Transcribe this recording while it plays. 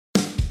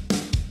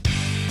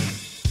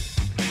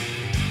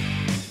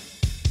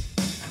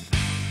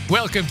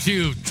Welcome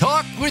to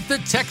Talk with the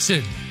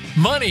Texan,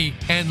 Money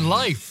and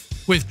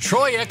Life with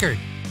Troy Eckert.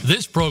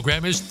 This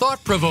program is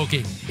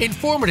thought-provoking,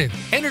 informative,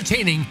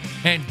 entertaining,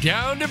 and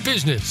down to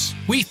business.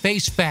 We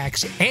face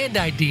facts and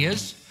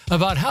ideas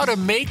about how to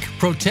make,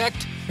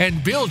 protect,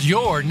 and build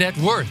your net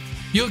worth.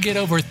 You'll get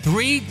over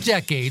 3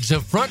 decades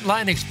of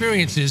frontline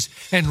experiences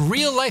and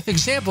real-life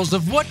examples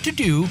of what to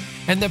do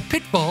and the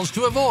pitfalls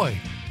to avoid.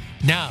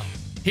 Now,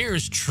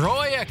 here's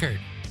Troy Eckert.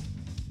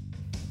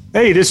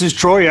 Hey, this is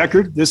Troy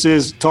Eckert. This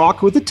is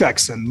Talk with the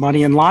Texan,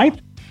 Money and Life.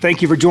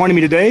 Thank you for joining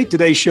me today.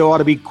 Today's show ought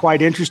to be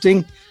quite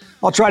interesting.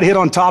 I'll try to hit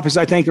on topics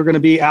I think are going to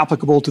be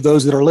applicable to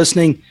those that are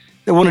listening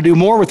that want to do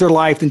more with their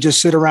life than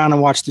just sit around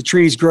and watch the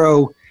trees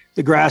grow,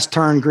 the grass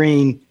turn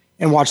green,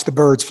 and watch the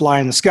birds fly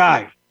in the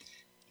sky.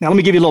 Now, let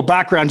me give you a little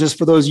background just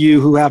for those of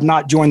you who have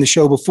not joined the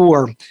show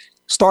before.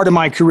 Started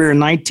my career in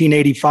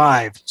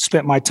 1985,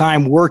 spent my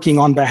time working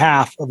on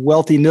behalf of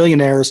wealthy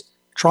millionaires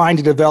trying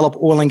to develop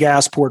oil and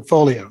gas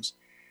portfolios.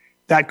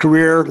 That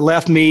career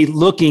left me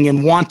looking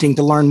and wanting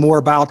to learn more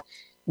about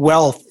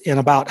wealth and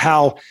about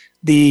how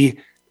the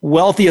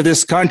wealthy of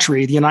this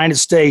country, the United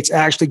States,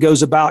 actually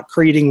goes about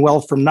creating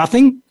wealth from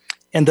nothing,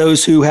 and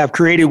those who have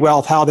created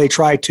wealth, how they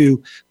try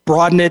to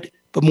broaden it,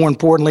 but more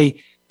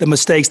importantly, the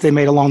mistakes they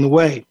made along the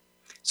way.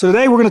 So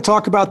today we're going to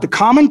talk about the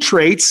common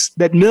traits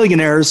that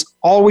millionaires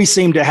always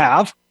seem to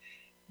have,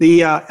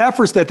 the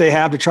efforts that they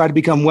have to try to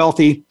become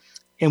wealthy,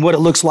 and what it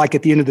looks like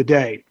at the end of the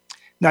day.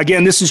 Now,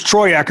 again, this is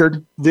Troy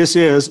Eckert. This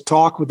is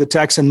Talk with the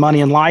Texan, Money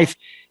and Life.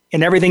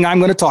 And everything I'm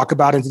going to talk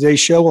about in today's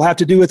show will have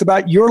to do with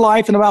about your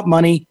life and about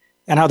money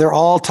and how they're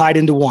all tied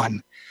into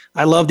one.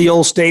 I love the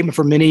old statement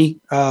from many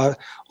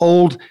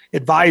old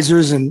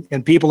advisors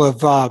and people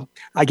of,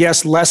 I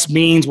guess, less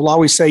means will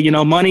always say,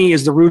 money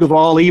is the root of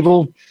all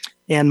evil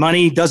and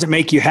money doesn't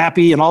make you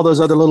happy and all those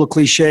other little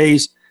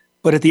cliches.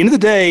 But at the end of the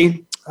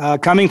day,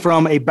 coming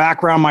from a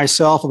background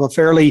myself of a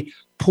fairly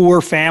poor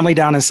family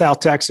down in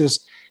South Texas,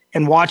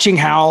 and watching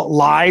how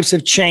lives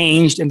have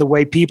changed and the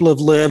way people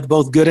have lived,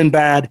 both good and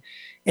bad.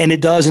 And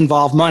it does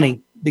involve money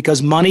because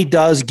money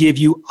does give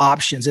you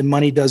options and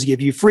money does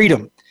give you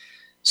freedom.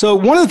 So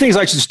one of the things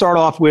I should start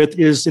off with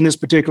is in this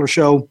particular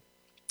show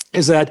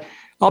is that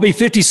I'll be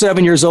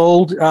 57 years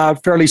old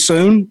fairly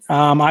soon.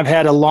 I've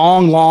had a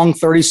long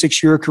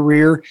 36-year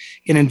career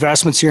in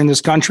investments here in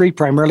this country,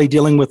 primarily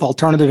dealing with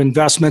alternative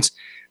investments.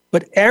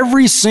 But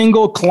every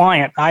single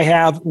client I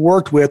have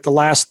worked with the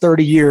last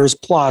 30 years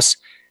plus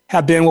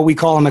have been what we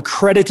call an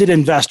accredited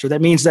investor. That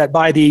means that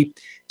by the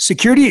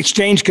Security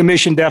Exchange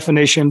Commission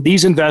definition,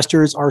 these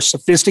investors are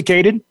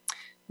sophisticated,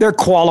 they're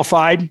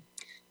qualified,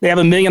 they have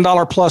 $1 million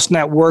plus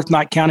net worth,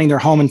 not counting their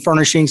home and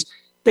furnishings.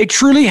 They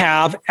truly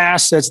have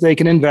assets they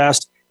can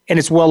invest, and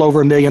it's well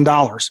over $1 million.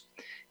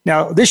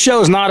 Now, this show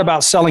is not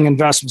about selling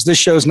investments. This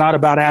show is not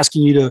about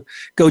asking you to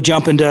go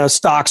jump into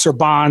stocks or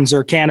bonds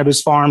or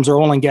cannabis farms or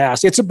oil and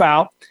gas. It's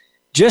about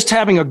just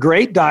having a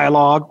great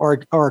dialogue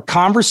or a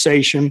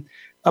conversation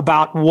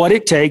about what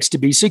it takes to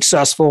be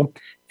successful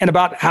and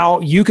about how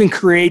you can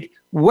create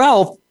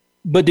wealth,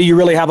 but do you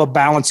really have a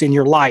balance in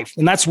your life?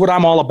 And that's what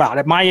I'm all about.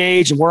 At my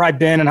age and where I've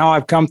been and how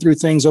I've come through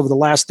things over the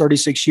last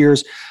 36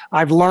 years,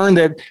 I've learned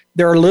that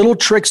there are little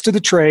tricks to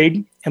the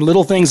trade and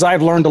little things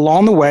I've learned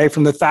along the way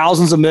from the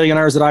thousands of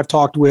millionaires that I've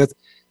talked with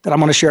that I'm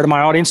going to share to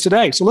my audience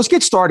today. So let's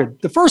get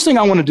started. The first thing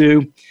I want to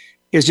do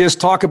is just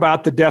talk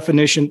about the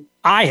definition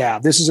I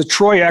have. This is a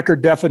Troy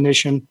Eckert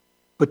definition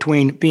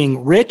between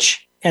being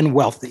rich and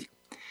wealthy.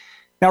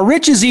 Now,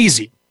 rich is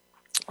easy.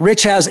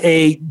 Rich has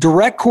a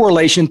direct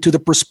correlation to the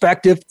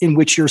perspective in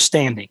which you're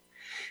standing.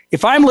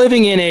 If I'm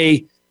living in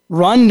a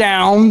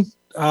rundown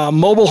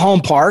mobile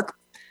home park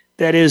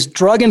that is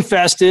drug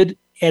infested,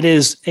 it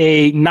is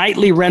a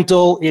nightly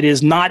rental, it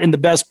is not in the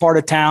best part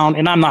of town,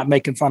 and I'm not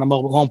making fun of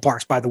mobile home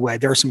parks, by the way.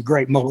 There are some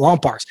great mobile home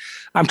parks.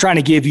 I'm trying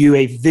to give you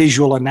a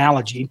visual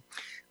analogy.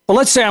 But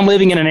let's say I'm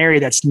living in an area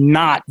that's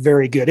not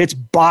very good. It's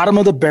bottom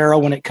of the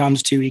barrel when it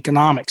comes to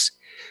economics.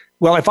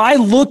 Well, if I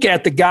look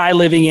at the guy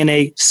living in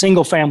a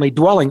single family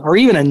dwelling or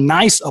even a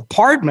nice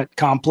apartment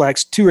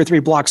complex 2 or 3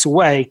 blocks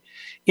away,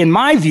 in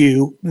my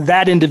view,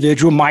 that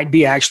individual might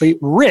be actually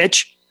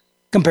rich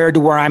compared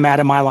to where I'm at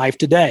in my life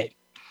today.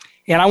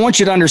 And I want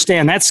you to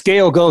understand that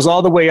scale goes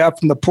all the way up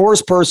from the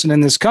poorest person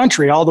in this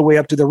country all the way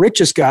up to the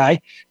richest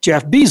guy,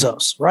 Jeff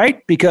Bezos,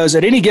 right? Because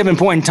at any given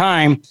point in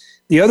time,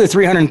 the other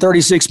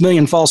 336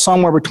 million fall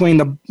somewhere between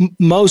the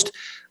most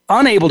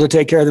unable to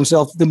take care of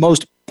themselves, the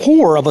most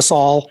poor of us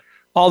all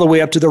the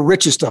way up to the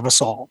richest of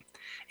us all.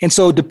 And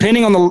so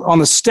depending on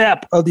the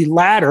step of the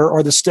ladder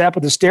or the step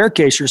of the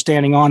staircase you're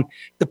standing on,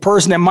 the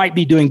person that might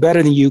be doing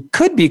better than you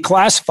could be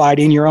classified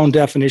in your own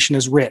definition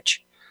as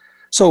rich.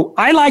 So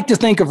I like to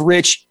think of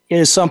rich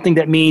as something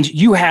that means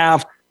you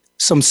have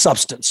some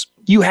substance.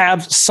 You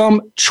have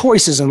some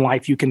choices in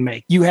life you can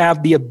make. You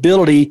have the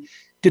ability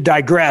to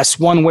digress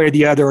one way or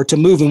the other, or to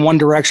move in one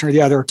direction or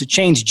the other, or to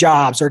change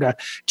jobs or to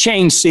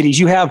change cities.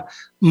 You have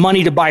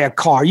money to buy a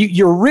car.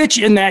 You're rich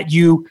in that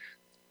you,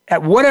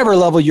 at whatever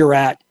level you're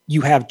at,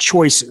 you have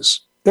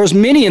choices. there's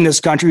many in this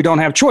country who don't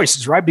have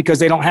choices, right? Because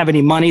they don't have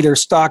any money. They're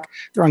stuck.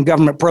 They're on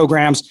government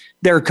programs.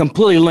 They're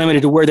completely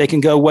limited to where they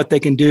can go, what they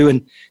can do,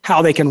 and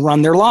how they can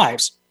run their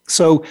lives.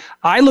 So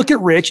I look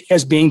at rich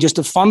as being just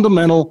a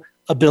fundamental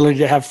ability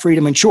to have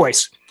freedom and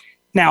choice.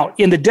 Now,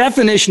 in the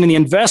definition in the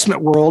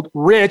investment world,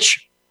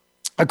 rich,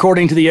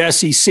 according to the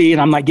SEC, and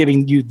I'm not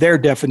giving you their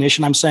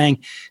definition, I'm saying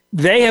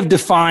they have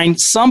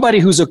defined somebody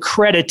who's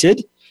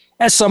accredited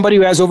as somebody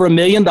who has over $1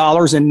 million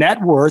in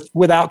net worth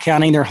without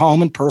counting their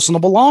home and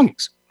personal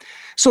belongings.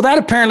 So that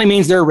apparently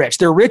means they're rich.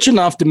 They're rich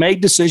enough to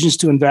make decisions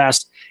to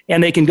invest,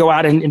 and they can go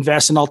out and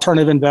invest in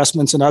alternative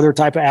investments and other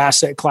type of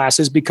asset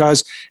classes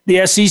because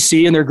the SEC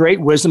in their great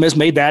wisdom has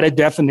made that a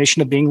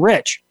definition of being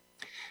rich.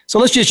 So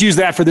let's just use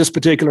that for this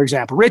particular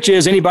example. Rich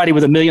is anybody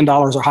with $1 million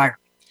or higher.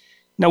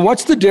 Now,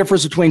 what's the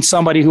difference between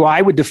somebody who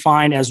I would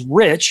define as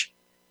rich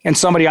and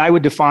somebody I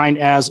would define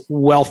as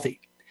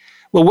wealthy?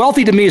 Well,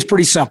 wealthy to me is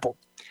pretty simple.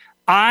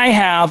 I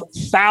have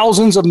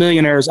thousands of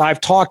millionaires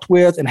I've talked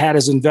with and had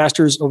as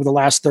investors over the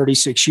last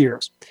 36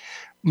 years.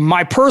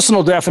 My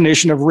personal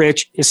definition of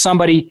rich is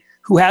somebody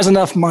who has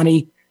enough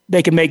money,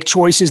 they can make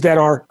choices that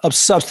are of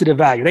substantive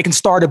value. They can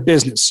start a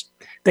business.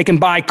 They can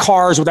buy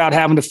cars without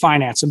having to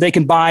finance them. They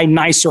can buy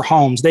nicer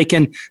homes. They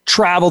can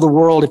travel the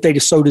world if they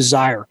so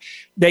desire.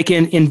 They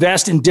can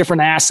invest in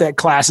different asset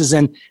classes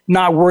and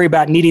not worry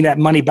about needing that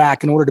money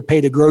back in order to pay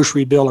the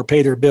grocery bill or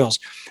pay their bills.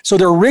 So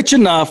they're rich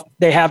enough.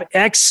 They have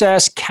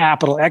excess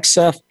capital,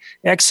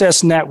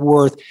 excess net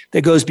worth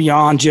that goes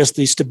beyond just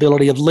the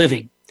stability of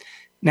living.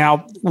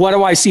 Now, what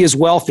do I see as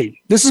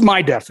wealthy? This is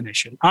my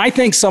definition. I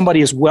think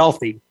somebody is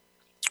wealthy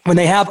when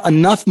they have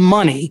enough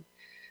money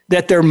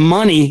that their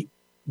money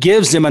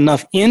gives them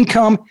enough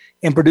income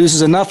and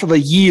produces enough of a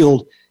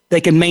yield they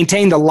can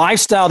maintain the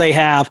lifestyle they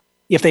have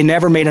if they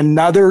never made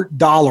another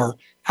dollar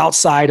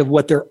outside of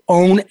what their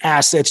own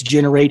assets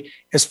generate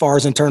as far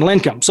as internal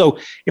income. So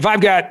if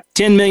I've got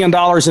 $10 million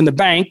in the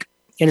bank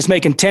and it's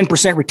making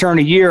 10% return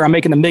a year, I'm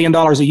making $1 million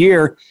a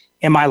year,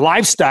 and my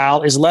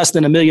lifestyle is less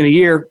than $1 million a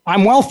year,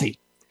 I'm wealthy.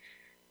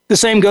 The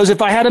same goes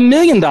if I had $1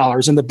 million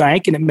in the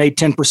bank and it made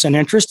 10%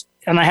 interest,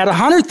 and I had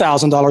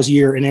 $100,000 a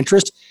year in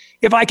interest.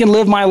 If I can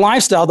live my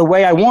lifestyle the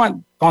way I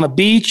want on a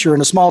beach or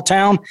in a small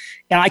town,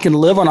 and I can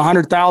live on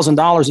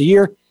 $100,000 a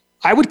year,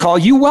 I would call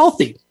you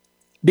wealthy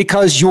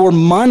because your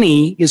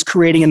money is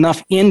creating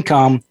enough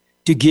income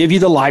to give you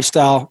the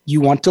lifestyle you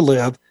want to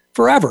live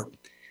forever.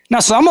 Now,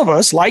 some of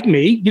us, like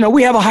me,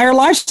 we have a higher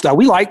lifestyle.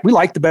 We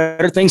like the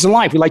better things in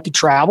life. We like to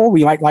travel.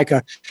 We like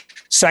a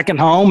second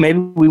home. Maybe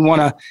we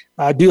want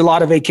to do a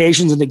lot of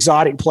vacations in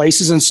exotic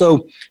places. And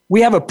so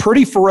we have a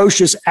pretty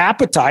ferocious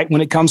appetite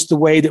when it comes to the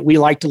way that we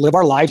like to live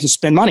our lives and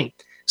spend money.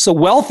 So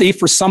wealthy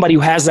for somebody who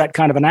has that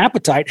kind of an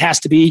appetite has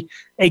to be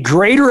a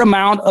greater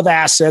amount of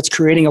assets,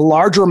 creating a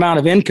larger amount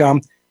of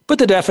income, but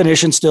the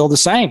definition's still the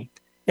same.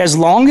 As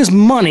long as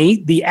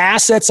money, the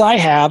assets I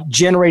have,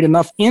 generate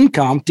enough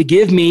income to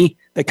give me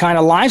the kind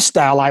of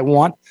lifestyle I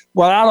want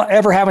without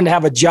ever having to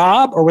have a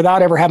job or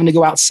without ever having to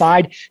go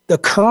outside the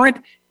current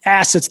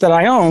assets that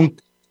I own,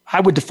 I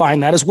would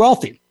define that as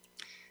wealthy.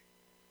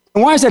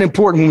 And why is that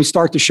important when we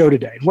start the show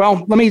today?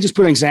 Well, let me just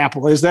put an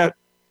example, is that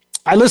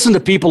I listen to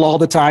people all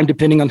the time,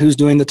 depending on who's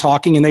doing the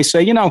talking, and they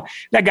say,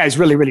 that guy's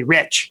really, really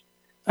rich.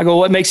 I go,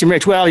 what makes him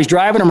rich? Well, he's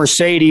driving a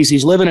Mercedes.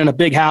 He's living in a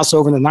big house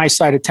over in the nice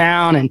side of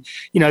town. And,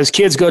 his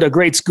kids go to a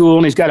great school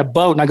and he's got a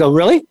boat. And I go,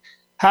 really?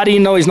 How do you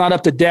know he's not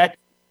up to debt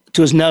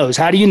to his nose?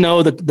 How do you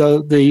know that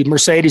the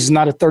Mercedes is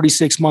not a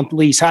 36-month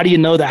lease? How do you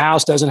know the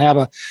house doesn't have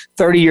a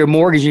 30-year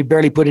mortgage? You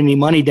barely put any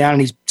money down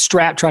and he's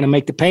strapped trying to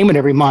make the payment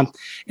every month.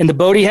 And the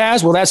boat he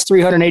has, well, that's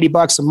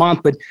 $380 a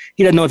month, but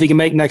he doesn't know if he can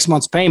make next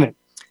month's payment.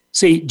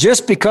 See,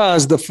 just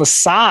because the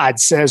facade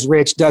says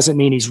rich doesn't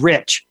mean he's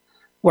rich.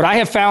 What I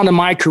have found in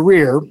my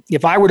career,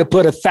 if I were to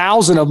put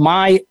 1,000 of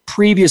my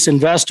previous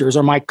investors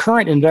or my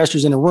current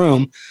investors in a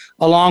room,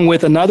 along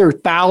with another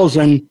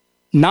 1,000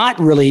 not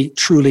really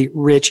truly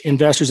rich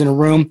investors in a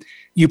room,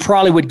 you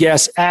probably would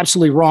guess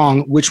absolutely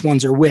wrong which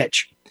ones are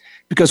which.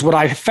 Because what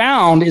I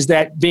found is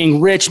that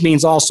being rich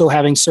means also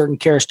having certain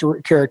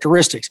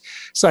characteristics,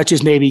 such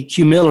as maybe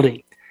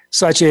humility,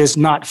 such as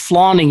not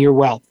flaunting your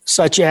wealth,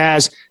 such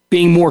as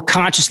being more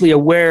consciously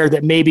aware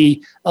that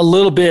maybe a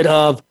little bit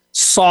of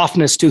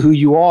softness to who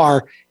you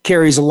are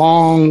carries a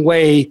long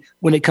way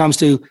when it comes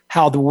to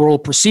how the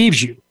world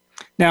perceives you.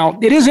 Now,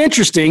 it is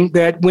interesting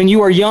that when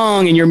you are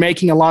young and you're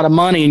making a lot of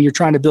money and you're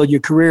trying to build your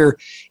career,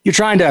 you're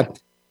trying to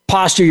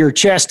posture your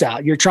chest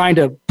out. You're trying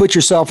to put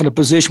yourself in a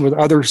position where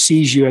others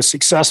sees you as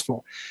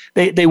successful.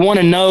 They want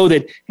to know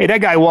that, hey,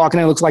 that guy walking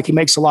in looks like he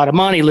makes a lot of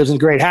money, lives in a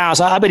great house.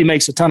 I bet he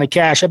makes a ton of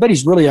cash. I bet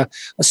he's really a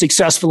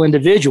successful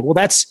individual. Well,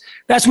 that's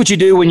what you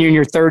do when you're in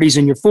your 30s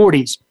and your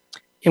 40s.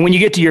 And when you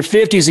get to your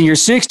 50s and your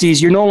 60s,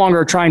 you're no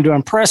longer trying to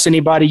impress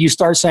anybody. You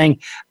start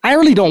saying, I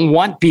really don't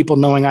want people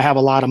knowing I have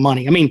a lot of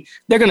money. I mean,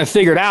 they're going to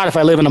figure it out if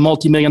I live in a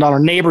multi-million-dollar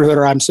neighborhood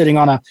or I'm sitting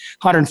on a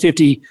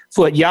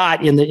 150-foot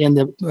yacht in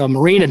the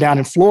marina down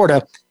in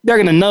Florida. They're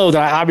going to know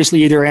that I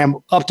obviously either am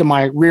up to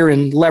my rear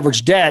in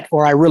leveraged debt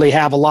or I really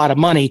have a lot of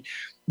money.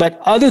 But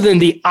other than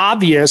the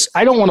obvious,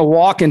 I don't want to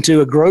walk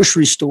into a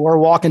grocery store,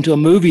 walk into a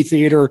movie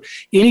theater,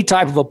 any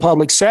type of a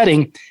public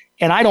setting,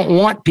 and I don't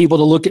want people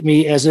to look at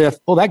me as if,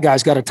 oh, that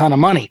guy's got a ton of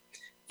money.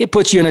 It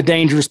puts you in a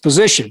dangerous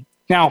position.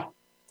 Now,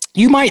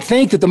 you might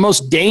think that the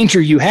most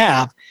danger you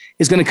have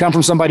is going to come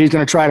from somebody who's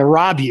going to try to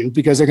rob you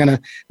because they're going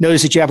to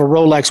notice that you have a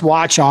Rolex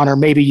watch on, or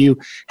maybe you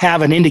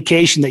have an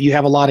indication that you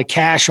have a lot of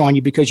cash on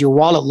you because your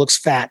wallet looks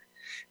fat.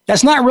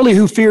 That's not really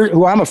who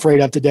I'm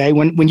afraid of today.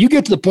 When you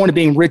get to the point of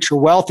being rich or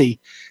wealthy,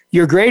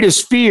 your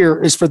greatest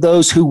fear is for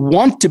those who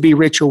want to be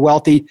rich or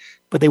wealthy,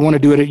 but they want to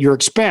do it at your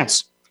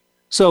expense.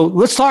 So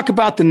let's talk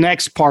about the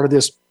next part of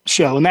this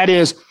show, and that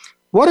is,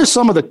 what are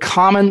some of the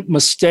common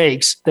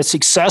mistakes that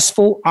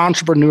successful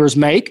entrepreneurs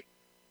make?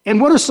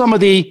 And what are some of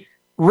the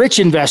rich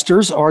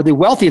investors or the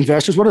wealthy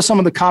investors, what are some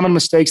of the common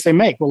mistakes they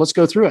make? Well, let's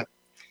go through it.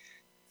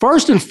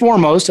 First and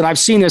foremost, and I've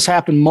seen this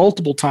happen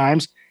multiple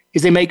times,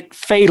 is they make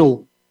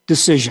fatal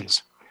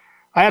decisions.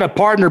 I had a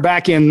partner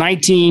back in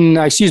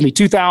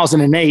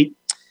 2008,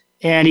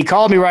 and he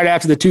called me right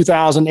after the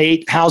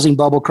 2008 housing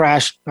bubble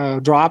crash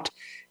dropped.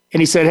 And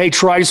he said, hey,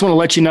 Troy, I just want to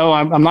let you know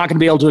I'm not going to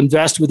be able to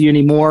invest with you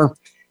anymore.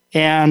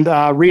 And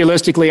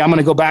realistically, I'm going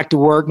to go back to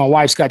work. My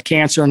wife's got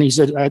cancer. And he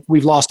said,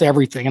 we've lost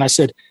everything. And I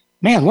said,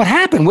 man, what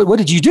happened? What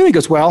did you do? He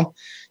goes, well,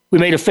 we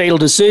made a fatal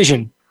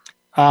decision.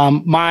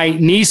 My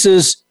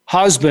niece's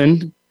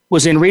husband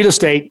was in real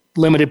estate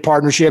limited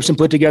partnerships and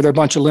put together a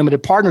bunch of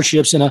limited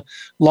partnerships in a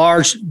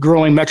large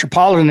growing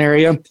metropolitan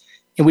area.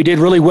 And we did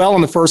really well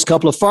in the first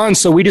couple of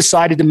funds. So we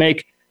decided to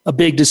make a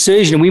big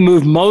decision. We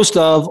moved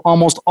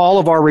almost all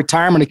of our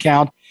retirement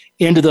account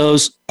into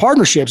those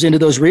partnerships, into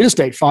those real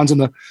estate funds. And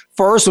the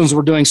first ones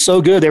were doing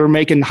so good. They were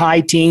making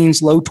high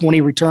teens, low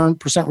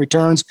 20%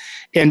 returns.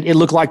 And it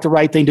looked like the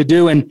right thing to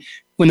do. And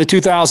when the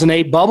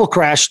 2008 bubble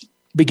crash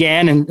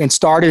began and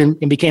started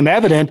and became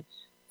evident,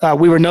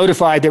 we were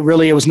notified that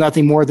really it was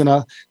nothing more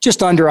than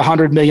just under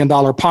 $100 million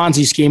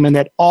Ponzi scheme, and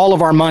that all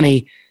of our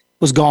money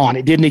was gone.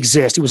 It didn't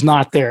exist. It was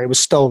not there. It was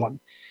stolen.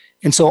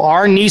 And so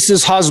our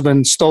niece's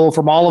husband stole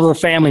from all of the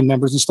family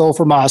members and stole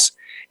from us.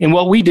 And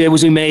what we did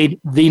was we made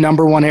the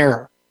number one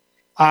error.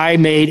 I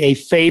made a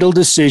fatal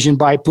decision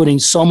by putting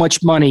so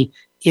much money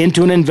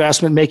into an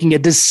investment, making a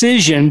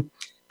decision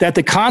that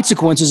the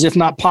consequences, if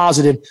not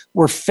positive,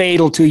 were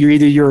fatal to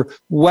either your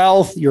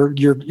wealth,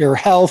 your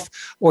health,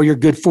 or your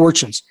good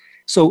fortunes.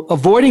 So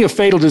avoiding a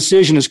fatal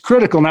decision is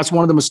critical, and that's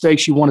one of the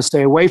mistakes you want to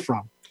stay away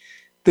from.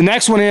 The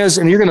next one is,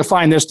 and you're going to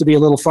find this to be a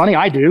little funny,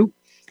 I do.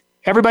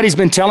 Everybody's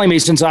been telling me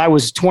since I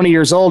was 20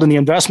 years old in the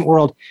investment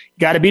world,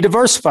 you got to be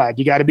diversified.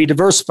 You got to be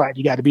diversified.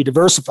 You got to be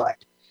diversified.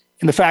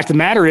 And the fact of the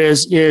matter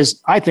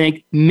is I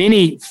think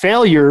many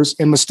failures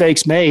and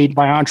mistakes made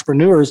by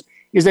entrepreneurs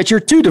is that you're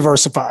too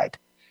diversified.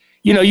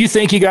 You know, you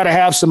think you got to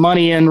have some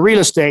money in real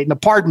estate and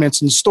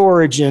apartments and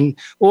storage and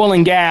oil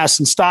and gas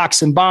and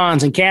stocks and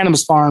bonds and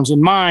cannabis farms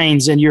and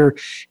mines, and you're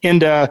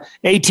into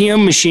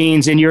ATM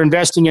machines and you're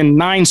investing in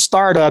 9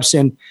 startups.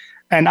 And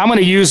I'm going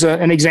to use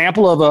an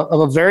example of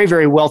a very,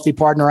 very wealthy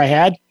partner I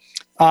had.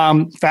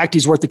 In fact,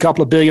 he's worth a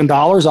couple of $1 billion.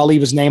 I'll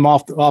leave his name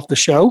off the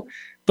show.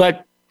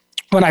 But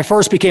when I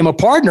first became a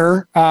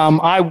partner,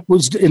 I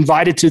was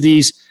invited to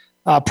these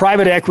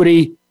private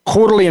equity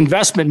quarterly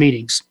investment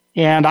meetings.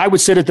 And I would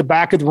sit at the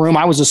back of the room.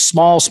 I was a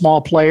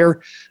small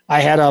player. I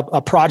had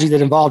a project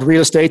that involved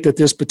real estate that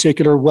this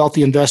particular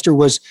wealthy investor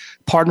was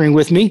partnering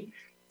with me.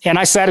 And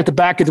I sat at the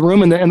back of the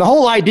room. And the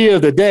whole idea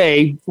of the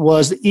day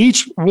was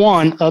each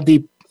one of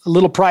the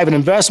little private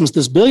investments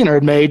this billionaire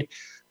had made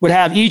would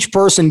have each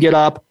person get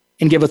up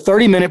and give a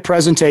 30-minute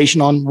presentation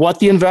on what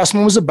the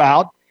investment was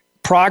about,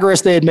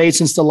 progress they had made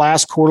since the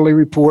last quarterly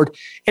report,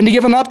 and to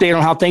give an update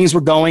on how things were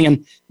going,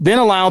 and then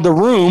allow the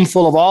room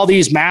full of all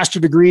these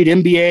master degreed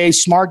MBA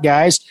smart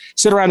guys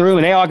sit around the room,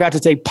 and they all got to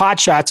take pot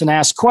shots and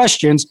ask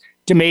questions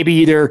to maybe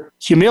either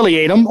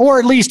humiliate them or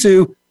at least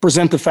to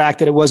present the fact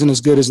that it wasn't as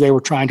good as they were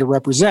trying to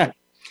represent.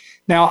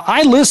 Now,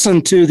 I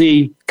listened to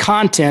the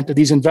content of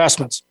these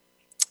investments,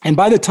 and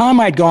by the time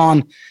I'd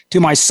gone to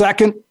my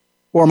second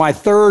or my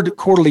third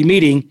quarterly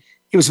meeting,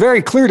 it was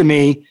very clear to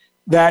me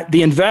that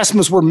the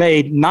investments were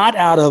made not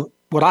out of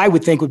what I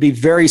would think would be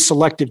very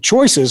selective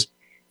choices.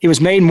 It was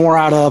made more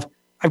out of,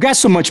 I've got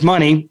so much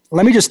money,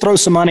 let me just throw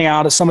some money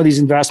out at some of these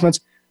investments.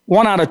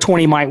 1 out of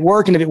 20 might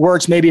work, and if it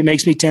works, maybe it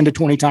makes me 10 to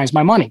 20 times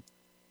my money.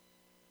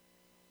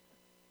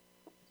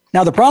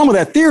 Now, the problem with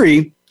that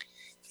theory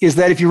is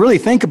that if you really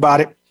think about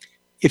it,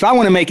 if I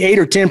want to make 8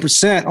 or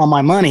 10% on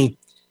my money,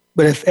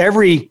 but if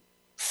every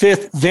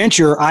fifth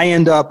venture I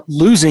end up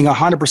losing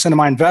 100% of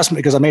my investment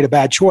because I made a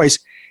bad choice,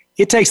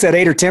 it takes that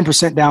 8 or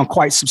 10% down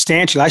quite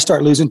substantially. I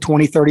start losing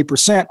 20,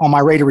 30% on my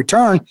rate of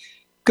return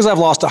because I've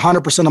lost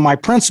 100% of my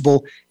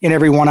principal in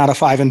every 1 out of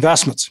 5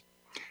 investments.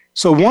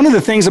 So one of the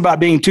things about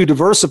being too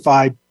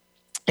diversified,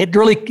 it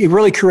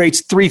really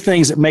creates 3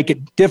 things that make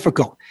it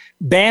difficult.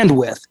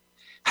 Bandwidth.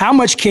 How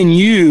much can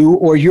you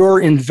or your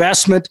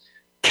investment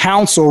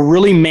counsel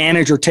really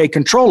manage or take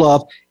control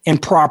of and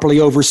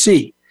properly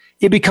oversee?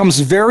 It becomes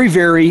very,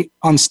 very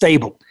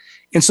unstable.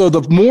 And so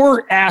the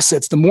more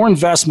assets, the more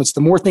investments,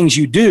 the more things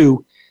you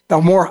do,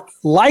 the more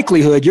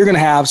likelihood you're going to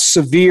have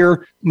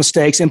severe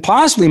mistakes and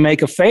possibly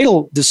make a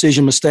fatal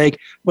decision mistake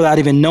without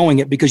even knowing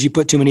it because you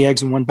put too many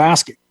eggs in one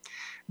basket.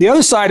 The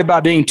other side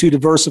about being too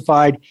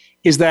diversified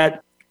is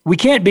that we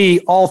can't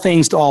be all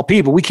things to all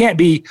people. We can't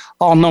be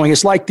all knowing.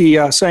 It's like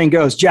the saying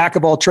goes, jack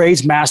of all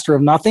trades, master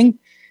of nothing.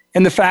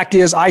 And the fact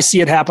is, I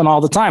see it happen all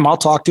the time. I'll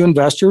talk to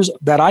investors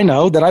that I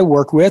know, that I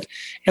work with,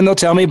 and they'll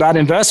tell me about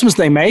investments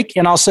they make.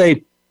 And I'll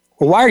say,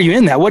 well, why are you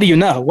in that? What do you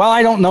know? Well,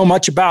 I don't know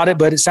much about it,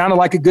 but it sounded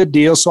like a good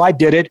deal. So I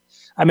did it.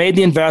 I made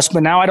the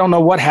investment. Now I don't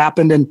know what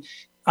happened. And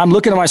I'm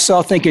looking at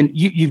myself thinking,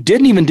 you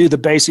didn't even do the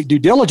basic due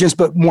diligence.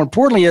 But more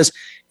importantly is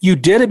you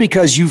did it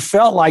because you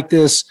felt like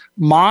this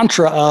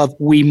mantra of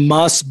we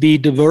must be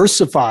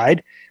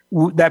diversified.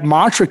 That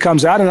mantra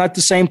comes out. And at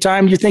the same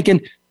time, you're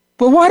thinking,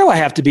 well, why do I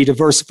have to be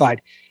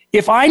diversified?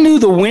 If I knew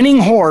the winning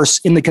horse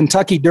in the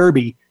Kentucky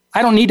Derby,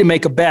 I don't need to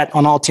make a bet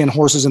on all 10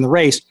 horses in the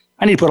race.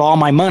 I need to put all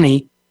my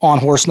money on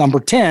horse number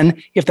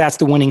 10 if that's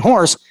the winning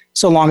horse,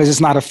 so long as it's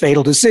not a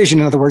fatal decision.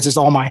 In other words, it's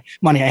all my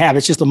money I have.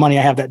 It's just the money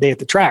I have that day at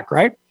the track,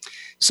 right?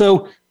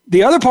 So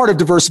the other part of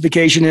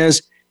diversification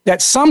is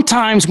that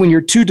sometimes when you're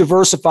too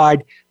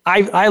diversified,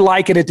 I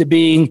liken it to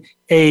being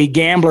a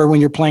gambler when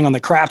you're playing on the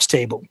craps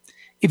table.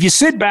 If you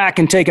sit back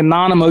and take a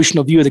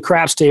non-emotional view of the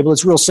craps table,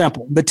 it's real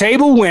simple. The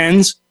table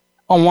wins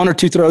on one or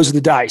two throws of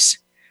the dice.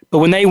 But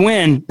when they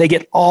win, they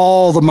get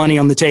all the money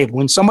on the table.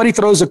 When somebody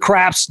throws a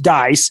craps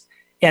dice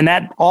and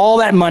all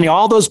that money,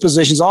 all those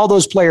positions, all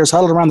those players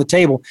huddled around the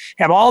table,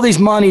 have all these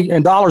money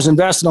and dollars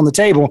invested on the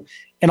table,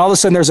 and all of a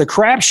sudden there's a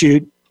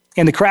crapshoot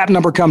and the crap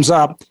number comes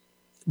up,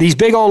 these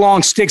big old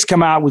long sticks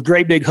come out with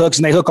great big hooks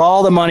and they hook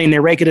all the money and they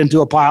rake it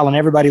into a pile and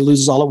everybody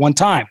loses all at one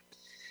time.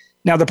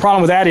 Now, the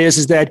problem with that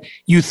is that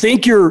you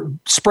think you're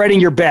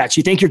spreading your bets.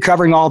 You think you're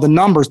covering all the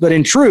numbers, but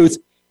in truth,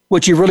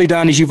 what you've really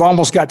done is you've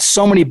almost got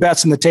so many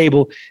bets on the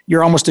table,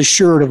 you're almost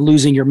assured of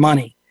losing your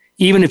money.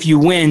 Even if you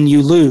win,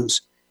 you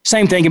lose.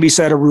 Same thing can be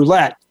said of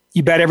roulette.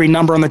 You bet every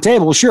number on the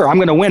table. Well, sure, I'm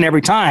going to win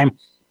every time,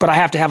 but I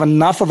have to have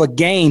enough of a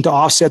gain to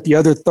offset the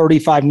other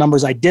 35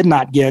 numbers I did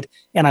not get,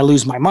 and I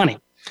lose my money.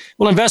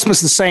 Well,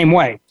 investment's the same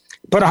way.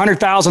 Put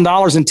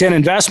 $100,000 in 10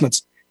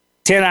 investments.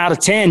 10 out of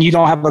 10, you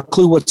don't have a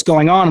clue what's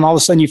going on, and all of a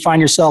sudden you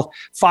find yourself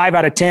 5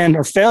 out of 10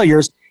 are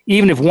failures.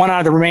 Even if 1 out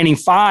of the remaining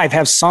 5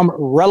 have some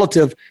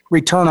relative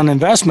return on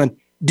investment,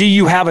 do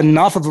you have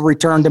enough of a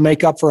return to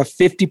make up for a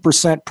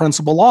 50%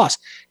 principal loss?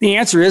 The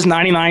answer is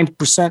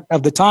 99%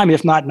 of the time,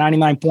 if not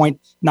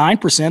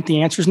 99.9%,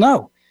 the answer is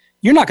no.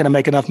 You're not going to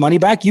make enough money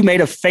back. You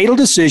made a fatal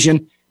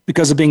decision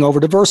because of being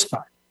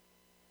over-diversified.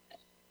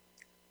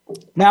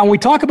 Now, when we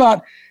talk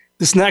about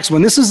this next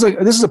one, this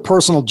is a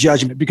personal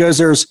judgment because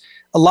there's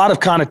a lot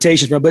of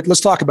connotations, but let's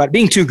talk about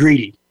being too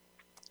greedy.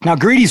 Now,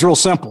 greedy is real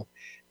simple.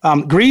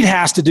 Greed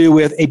has to do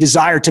with a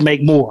desire to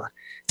make more,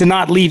 to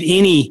not leave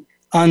any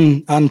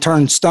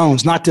unturned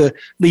stones, not to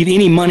leave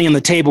any money on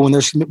the table when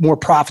there's more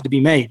profit to be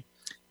made.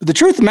 But the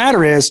truth of the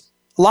matter is,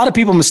 a lot of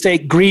people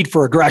mistake greed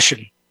for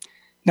aggression.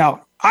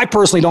 Now, I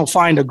personally don't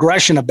find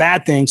aggression a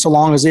bad thing so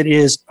long as it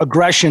is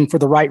aggression for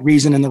the right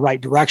reason in the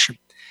right direction.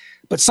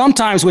 But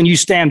sometimes when you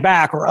stand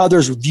back or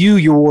others view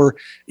your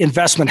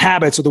investment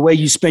habits or the way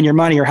you spend your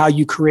money or how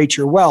you create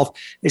your wealth,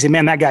 they say,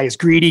 man, that guy is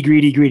greedy,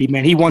 greedy, greedy,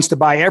 man. He wants to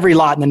buy every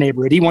lot in the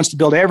neighborhood. He wants to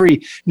build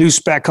every new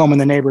spec home in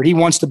the neighborhood. He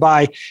wants to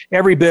buy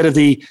every bit of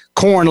the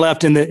corn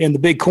left in the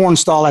big corn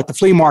stall at the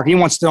flea market. He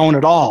wants to own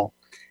it all.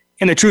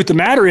 And the truth of the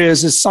matter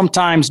is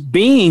sometimes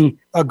being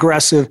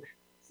aggressive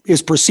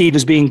is perceived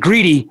as being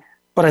greedy,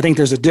 but I think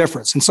there's a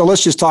difference. And so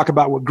let's just talk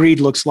about what greed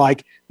looks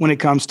like when it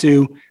comes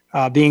to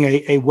being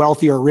a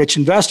wealthy or rich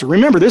investor.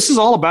 Remember, this is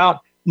all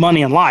about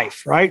money and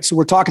life, right? So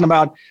we're talking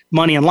about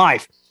money and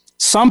life.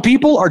 Some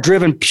people are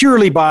driven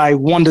purely by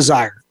one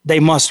desire. They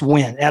must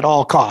win at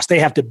all costs. They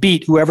have to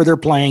beat whoever they're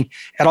playing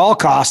at all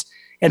costs,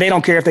 and they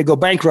don't care if they go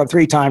bankrupt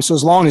 3 times. So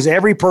as long as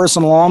every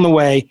person along the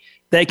way,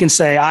 they can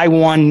say, I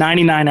won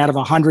 99 out of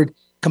 100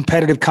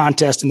 competitive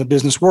contests in the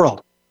business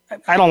world.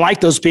 I don't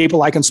like those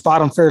people. I can spot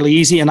them fairly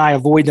easy, and I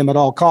avoid them at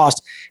all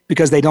costs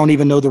because they don't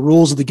even know the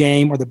rules of the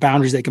game or the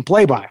boundaries they can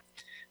play by.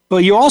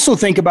 But you also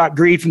think about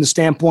greed from the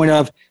standpoint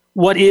of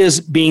what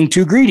is being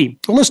too greedy.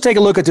 Well, let's take a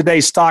look at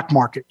today's stock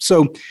market.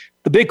 So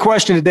the big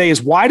question today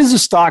is, why does the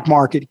stock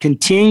market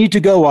continue to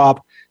go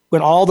up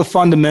when all the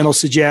fundamentals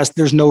suggest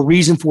there's no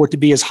reason for it to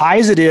be as high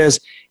as it is,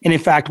 and in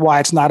fact,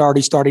 why it's not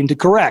already starting to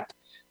correct?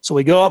 So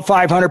we go up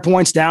 500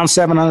 points, down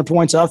 700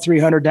 points, up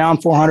 300, down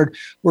 400.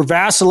 We're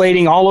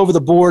vacillating all over the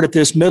board at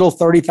this middle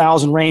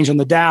 30,000 range on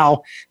the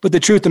Dow. But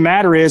the truth of the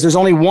matter is there's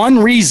only one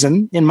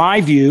reason, in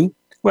my view,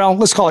 well,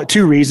 let's call it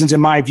 2 reasons, in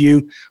my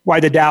view,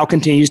 why the Dow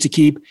continues to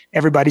keep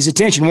everybody's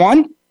attention.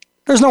 One,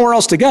 there's nowhere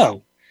else to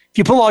go. If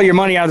you pull all your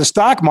money out of the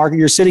stock market,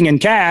 you're sitting in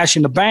cash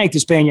and the bank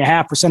is paying you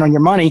 0.5% on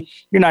your money.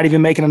 You're not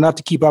even making enough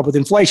to keep up with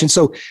inflation.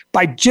 So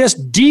by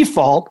just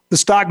default, the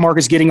stock market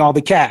is getting all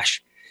the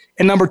cash.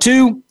 And number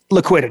 2,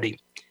 liquidity.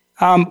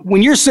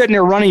 When you're sitting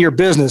there running your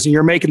business and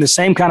you're making the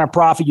same kind of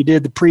profit you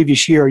did the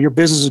previous year, your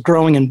business is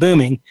growing and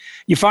booming,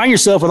 you find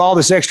yourself with all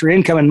this extra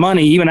income and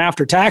money, even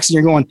after taxes,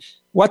 you're going,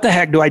 What the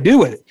heck do I do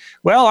with it?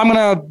 Well, I'm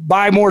going to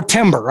buy more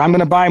timber. I'm going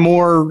to buy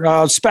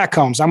more spec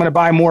homes. I'm going to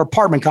buy more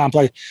apartment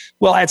complexes.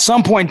 Well, at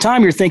some point in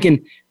time, you're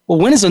thinking, well,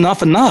 when is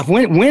enough enough?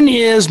 When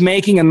is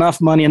making enough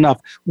money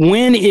enough?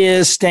 When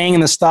is staying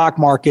in the stock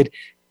market?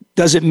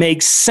 Does it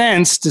make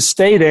sense to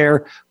stay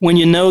there when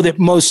you know that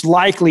most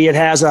likely it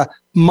has a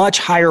much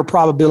higher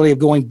probability of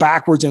going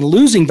backwards and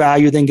losing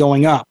value than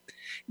going up?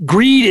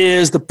 Greed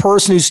is the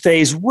person who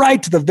stays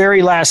right to the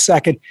very last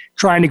second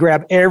trying to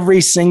grab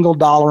every single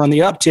dollar on the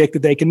uptick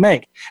that they can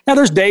make. Now,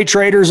 there's day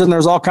traders and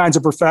there's all kinds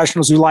of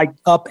professionals who like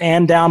up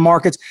and down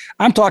markets.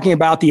 I'm talking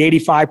about the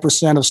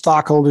 85% of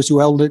stockholders who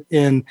held it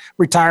in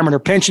retirement or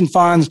pension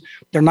funds.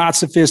 They're not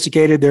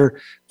sophisticated.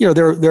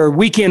 They're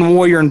weekend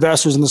warrior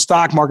investors in the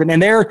stock market,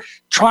 and they're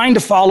trying to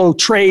follow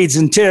trades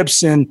and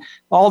tips, and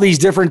all these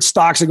different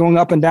stocks are going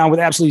up and down with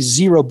absolutely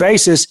zero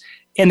basis.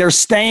 And they're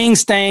staying,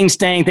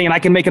 thinking I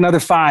can make another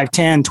 $5,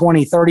 $10,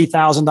 $20,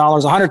 $30,000,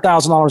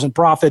 $100,000 in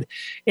profit.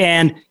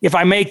 And if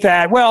I make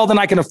that, well, then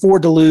I can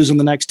afford to lose in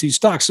the next two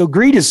stocks. So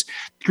greed is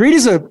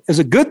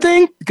a good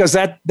thing because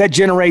that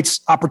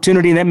generates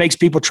opportunity, and that makes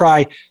people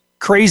try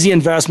crazy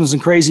investments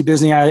and crazy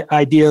business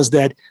ideas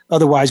that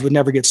otherwise would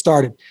never get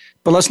started.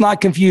 But let's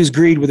not confuse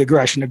greed with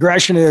aggression.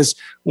 Aggression is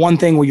one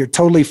thing where you're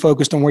totally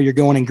focused on where you're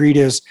going, and greed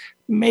is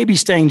maybe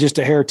staying just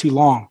a hair too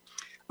long.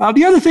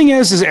 The other thing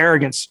is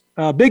arrogance.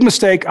 A big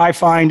mistake I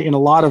find in a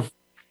lot of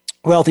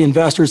wealthy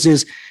investors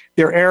is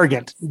they're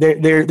arrogant.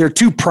 They're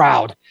too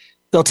proud.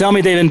 They'll tell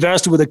me they've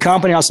invested with a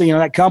company. I'll say,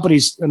 that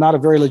company's not a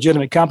very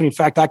legitimate company. In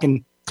fact, I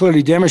can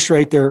clearly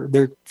demonstrate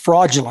they're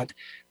fraudulent.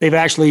 They've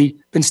actually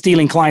been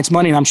stealing clients'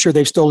 money, and I'm sure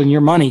they've stolen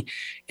your money.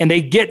 And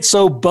they get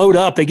so bowed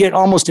up, they get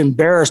almost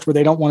embarrassed where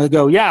they don't want to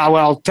go, yeah,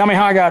 well, tell me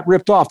how I got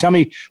ripped off. Tell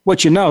me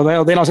what you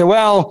know. They don't say,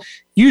 well,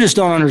 you just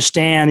don't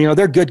understand.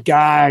 They're good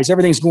guys.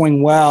 Everything's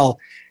going well.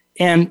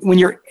 And when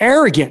you're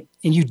arrogant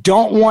and you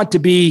don't want to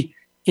be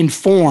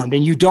informed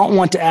and you don't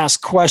want to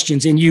ask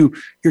questions and you're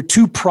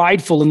too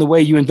prideful in the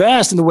way you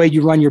invest and the way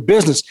you run your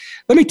business,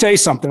 let me tell you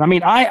something.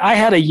 I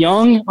had a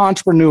young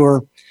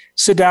entrepreneur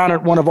sit down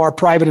at one of our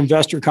private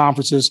investor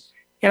conferences,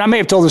 and I may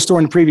have told this story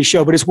in the previous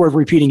show, but it's worth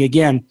repeating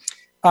again.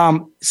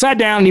 Sat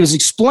down and he was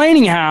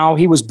explaining how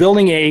he was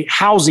building a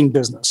housing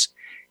business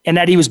and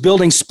that he was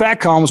building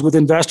spec homes with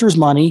investors'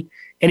 money,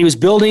 and he was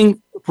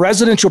building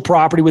residential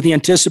property with the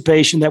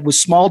anticipation that with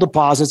small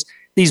deposits,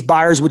 these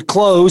buyers would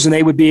close and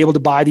they would be able to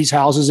buy these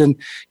houses in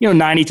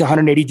 90 to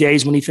 180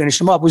 days when he finished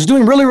them up. Was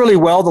doing really, really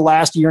well the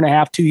last year and a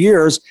half, 2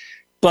 years.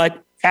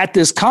 But at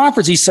this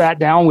conference, he sat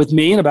down with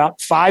me and about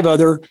 5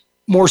 other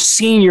more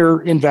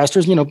senior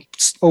investors,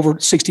 over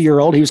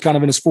 60-year-old. He was kind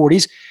of in his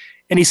 40s.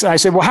 And I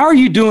said, well, how are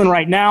you doing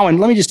right now? And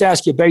let me just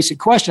ask you a basic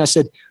question. I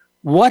said,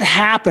 what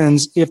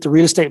happens if the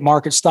real estate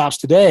market stops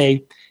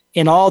today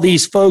and all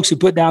these folks who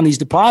put down these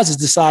deposits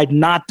decide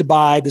not to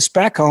buy the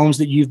spec homes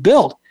that you've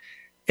built?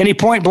 And he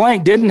point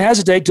blank didn't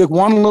hesitate, took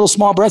one little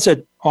small breath,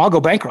 said, I'll go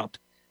bankrupt.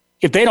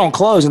 If they don't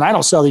close and I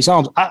don't sell these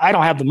homes, I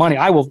don't have the money.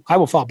 I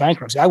will file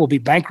bankruptcy. I will be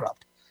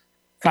bankrupt.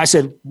 And I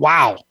said,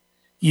 wow,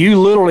 you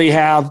literally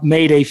have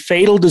made a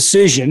fatal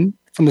decision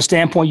from the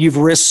standpoint you've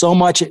risked so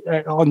much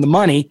on the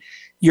money.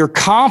 You're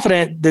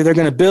confident that they're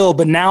going to build,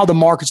 but now the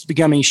market's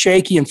becoming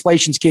shaky.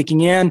 Inflation's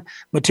kicking in.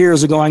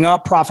 Materials are going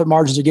up. Profit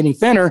margins are getting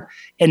thinner.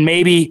 And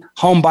maybe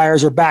home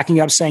buyers are backing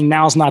up saying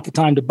now's not the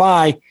time to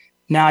buy.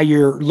 Now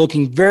you're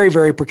looking very,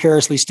 very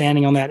precariously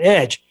standing on that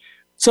edge.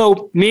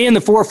 So me and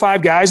the 4 or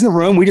 5 guys in the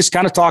room, we just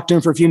kind of talked to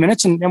him for a few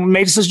minutes and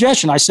made a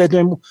suggestion. I said to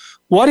him,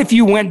 what if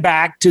you went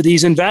back to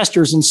these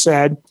investors and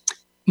said,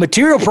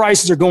 material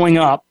prices are going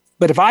up,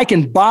 but if I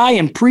can buy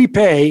and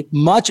prepay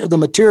much of the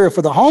material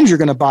for the homes you're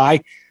going to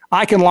buy,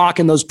 I can lock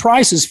in those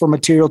prices for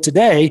material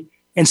today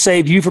and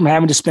save you from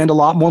having to spend a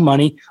lot more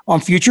money on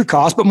future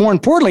costs. But more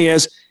importantly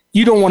is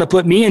you don't want to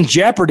put me in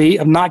jeopardy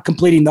of not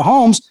completing the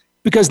homes,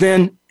 because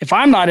then if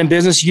I'm not in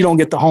business, you don't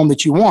get the home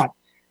that you want.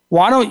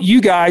 Why don't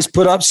you guys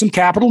put up some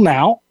capital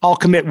now? I'll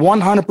commit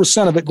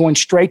 100% of it going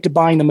straight to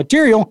buying the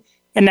material.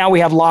 And now we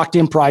have locked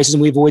in prices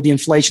and we avoid the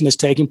inflation that's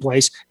taking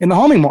place in the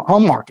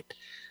home market.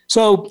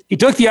 So he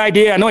took the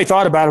idea. I know he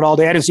thought about it all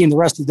day. I didn't see him the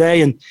rest of the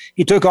day. And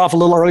he took off a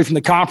little early from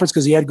the conference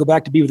because he had to go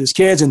back to be with his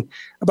kids. And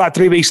about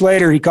 3 weeks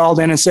later, he called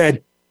in and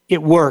said,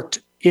 it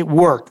worked. It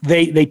worked.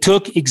 They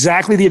took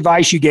exactly the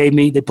advice you gave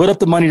me. They put up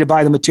the money to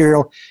buy the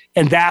material.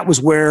 And that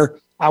was where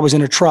I was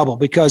in trouble,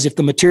 because if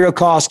the material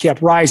costs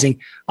kept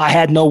rising, I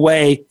had no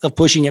way of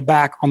pushing it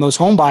back on those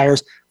home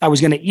buyers. I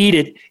was going to eat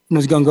it, and it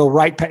was going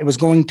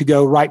to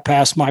go right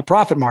past my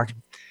profit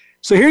margin.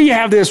 So here you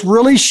have this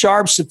really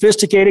sharp,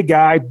 sophisticated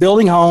guy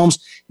building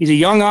homes. He's a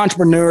young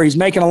entrepreneur. He's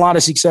making a lot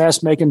of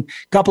success, making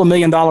a couple of $1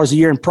 million a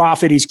year in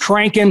profit. He's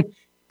cranking,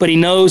 but he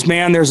knows,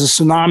 man, there's a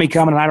tsunami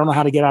coming, and I don't know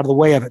how to get out of the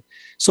way of it.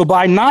 So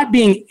by not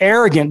being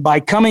arrogant, by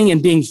coming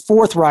and being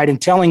forthright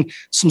and telling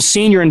some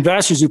senior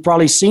investors who've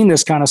probably seen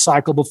this kind of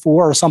cycle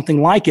before or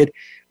something like it,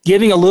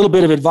 giving a little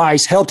bit of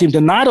advice helped him to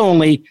not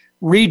only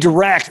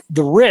redirect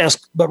the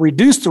risk, but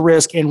reduce the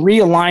risk and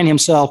realign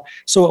himself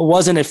so it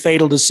wasn't a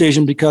fatal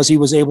decision, because he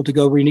was able to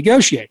go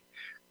renegotiate.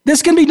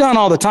 This can be done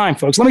all the time,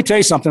 folks. Let me tell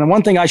you something. And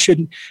one thing I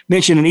should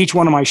mention in each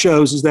one of my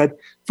shows is that,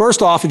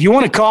 first off, if you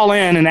want to call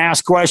in and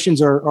ask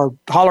questions or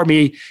holler at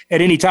me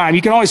at any time,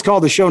 you can always call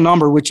the show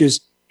number, which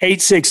is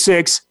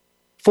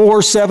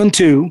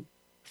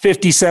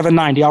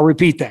 866-472-5790. I'll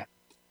repeat that,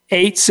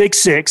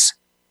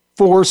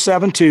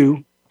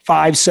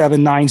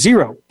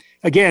 866-472-5790.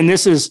 Again,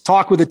 this is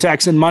Talk with the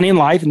Texan, Money and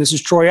Life, and this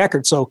is Troy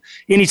Eckert. So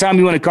anytime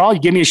you want to call, you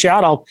give me a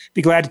shout. I'll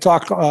be glad to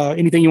talk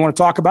anything you want to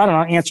talk about, and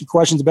I'll answer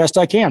questions the best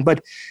I can.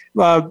 But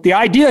the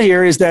idea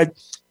here is that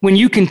when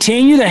you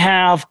continue to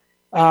have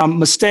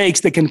mistakes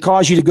that can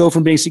cause you to go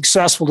from being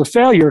successful to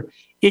failure,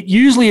 it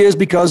usually is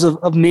because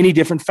of many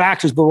different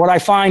factors. But what I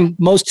find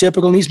most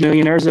typical in these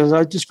millionaires, as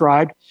I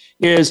described,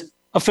 is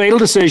a fatal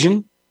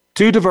decision,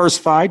 too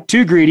diversified,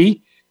 too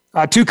greedy,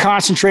 too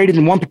concentrated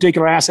in one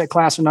particular asset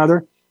class or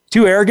another,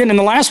 too arrogant. And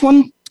the last one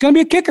is going to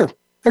be a kicker.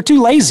 They're too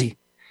lazy.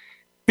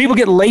 People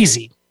get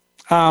lazy.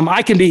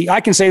 I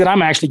can say that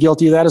I'm actually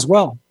guilty of that as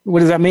well. What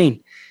does that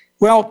mean?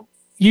 Well,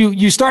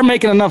 you start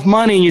making enough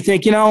money and you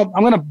think, I'm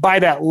going to buy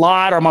that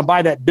lot, or I'm going to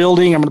buy that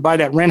building, I'm going to buy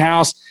that rent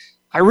house.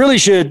 I really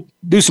should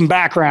do some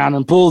background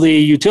and pull the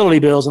utility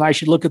bills, and I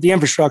should look at the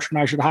infrastructure, and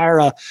I should hire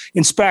a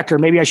inspector.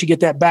 Maybe I should get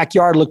that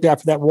backyard looked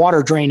at for that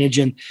water drainage.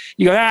 And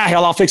you go,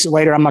 hell, I'll fix it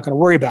later. I'm not going to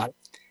worry about it.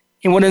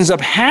 And what ends up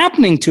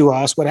happening to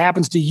us, what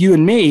happens to you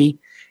and me,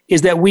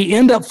 is that we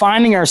end up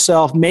finding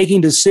ourselves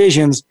making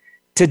decisions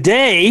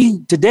today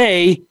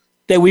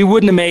that we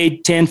wouldn't have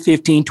made 10,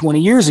 15,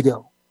 20 years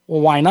ago.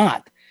 Well, why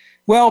not?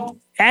 Well,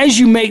 as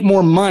you make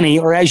more money,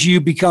 or as you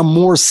become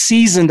more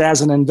seasoned as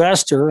an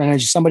investor and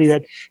as somebody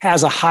that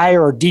has a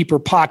higher or deeper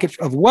pocket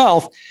of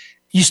wealth,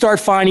 you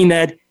start finding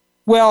that,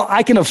 well,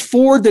 I can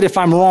afford that if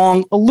I'm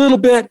wrong a little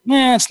bit,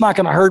 it's not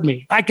going to hurt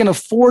me. I can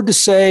afford to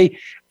say,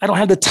 I don't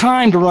have the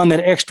time to run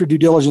that extra due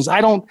diligence.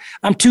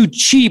 I'm too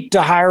cheap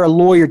to hire a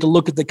lawyer to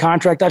look at the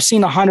contract. I've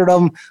seen 100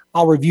 of them.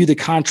 I'll review the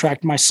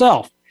contract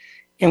myself.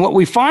 And what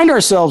we find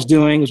ourselves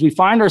doing is we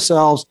find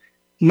ourselves,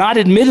 not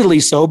admittedly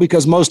so,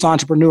 because most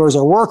entrepreneurs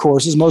are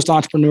workhorses, most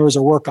entrepreneurs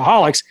are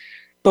workaholics,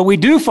 but we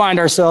do find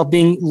ourselves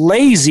being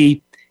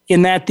lazy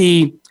in that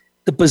the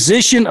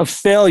position of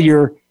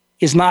failure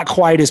is not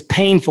quite as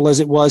painful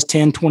as it was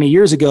 10, 20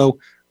 years ago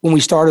when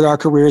we started our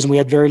careers and we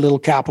had very little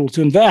capital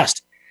to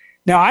invest.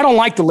 Now, I don't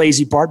like the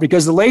lazy part,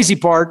 because the lazy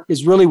part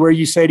is really where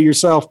you say to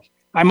yourself,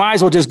 I might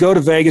as well just go to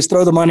Vegas,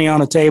 throw the money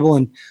on a table,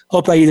 and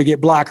hope I either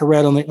get black or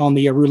red on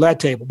the roulette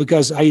table,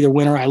 because I either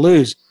win or I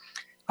lose.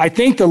 I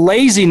think the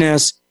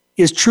laziness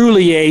is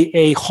truly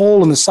a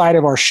hole in the side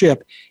of our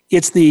ship.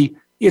 It's the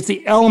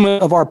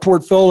element of our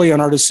portfolio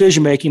and our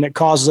decision-making that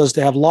causes us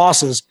to have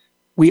losses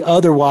we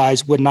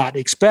otherwise would not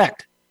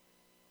expect.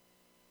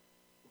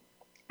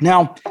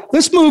 Now,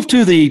 let's move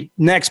to the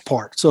next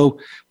part. So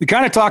we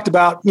kind of talked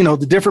about,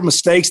 the different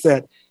mistakes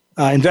that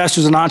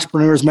investors and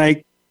entrepreneurs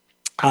make.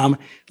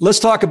 Let's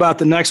talk about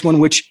the next one,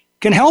 which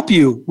can help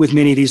you with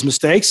many of these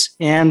mistakes.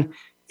 And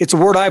it's a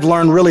word I've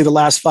learned really the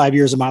last 5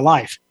 years of my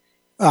life.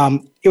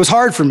 It was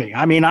hard for me.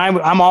 I mean,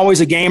 I'm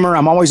always a gamer.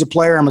 I'm always a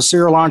player. I'm a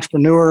serial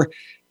entrepreneur.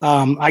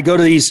 I go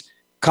to these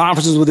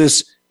conferences with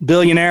this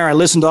billionaire. I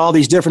listen to all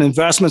these different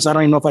investments. I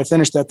don't even know if I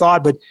finished that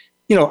thought, but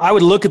I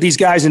would look at these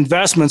guys'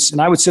 investments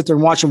and I would sit there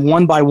and watch them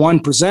one by one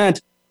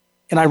present.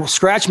 And I would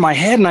scratch my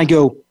head and I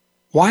go,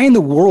 why in the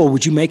world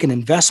would you make an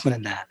investment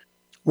in that?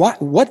 What?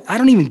 I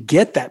don't even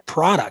get that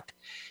product.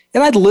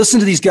 And I'd listen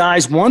to these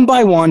guys one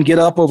by one, get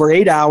up over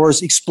 8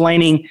 hours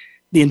explaining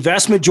the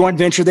investment joint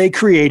venture they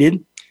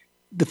created,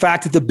 the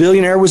fact that the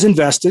billionaire was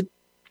invested.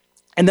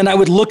 And then I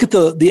would look at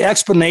the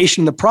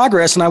explanation, the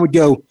progress, and I would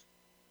go,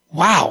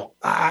 wow,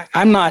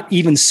 I'm not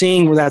even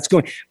seeing where that's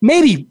going.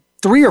 Maybe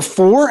 3 or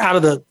 4 out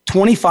of the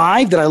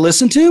 25 that I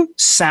listened to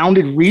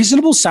sounded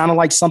reasonable, sounded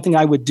like something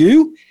I would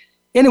do.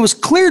 And it was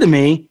clear to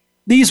me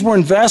these were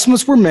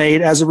investments were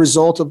made as a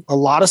result of a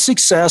lot of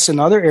success in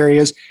other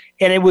areas.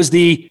 And it was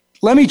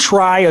let me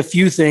try a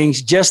few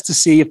things just to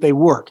see if they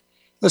work.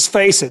 Let's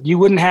face it, you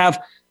wouldn't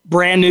have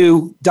brand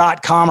new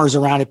 .comers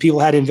around if people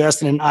had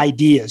invested in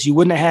ideas. You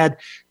wouldn't have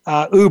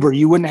had Uber.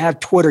 You wouldn't have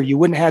Twitter. You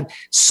wouldn't have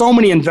so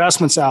many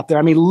investments out there.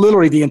 I mean,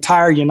 literally the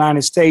entire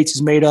United States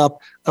is made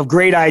up of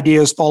great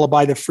ideas followed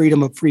by the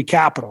freedom of free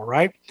capital,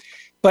 right?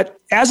 But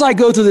as I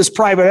go through this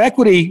private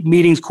equity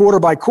meetings quarter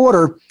by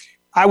quarter,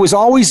 I was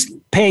always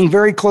paying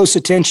very close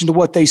attention to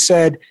what they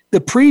said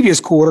the previous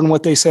quarter and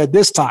what they said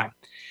this time.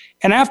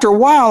 And after a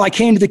while, I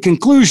came to the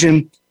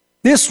conclusion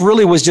this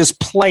really was just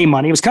play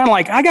money. It was kind of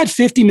like, I got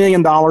 $50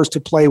 million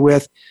to play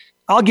with.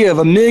 I'll give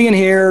 $1 million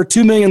here,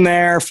 $2 million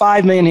there,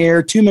 $5 million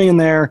here, $2 million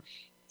there.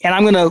 And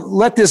I'm going to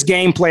let this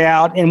game play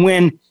out. And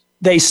when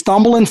they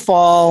stumble and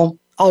fall,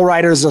 I'll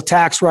write it as a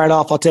tax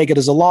write-off. I'll take it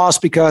as a loss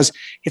because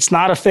it's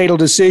not a fatal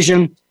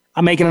decision.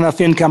 I'm making enough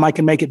income. I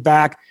can make it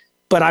back.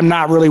 But I'm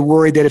not really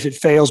worried that if it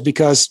fails,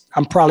 because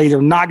I'm probably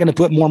either not going to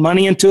put more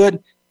money into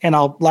it, and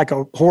I'll, like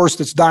a horse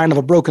that's dying of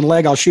a broken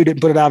leg, I'll shoot it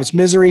and put it out of its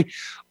misery.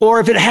 Or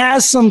if it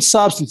has some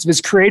substance, if it's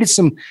created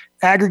some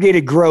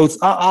aggregated growth.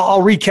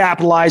 I'll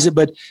recapitalize it,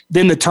 but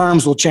then the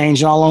terms will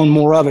change and I'll own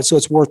more of it. So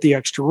it's worth the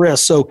extra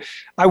risk. So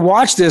I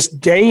watched this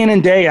day in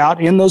and day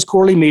out in those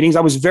quarterly meetings.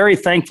 I was very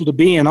thankful to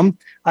be in them.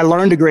 I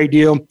learned a great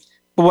deal.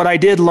 But what I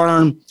did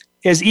learn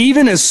is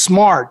even as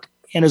smart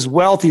and as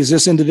wealthy as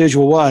this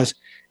individual was,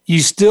 you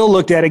still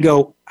looked at it and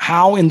go,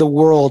 how in the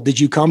world did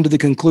you come to the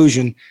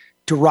conclusion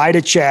to write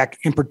a check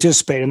and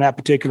participate in that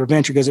particular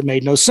venture? Because it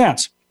made no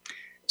sense.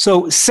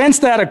 So since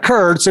that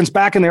occurred, since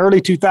back in the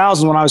early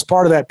 2000s when I was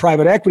part of that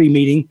private equity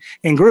meeting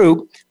and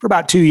group for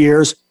about 2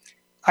 years,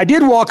 I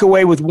did walk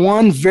away with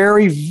one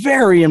very,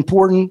 very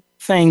important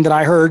thing that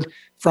I heard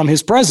from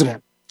his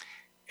president.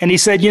 And he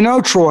said,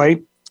 Troy,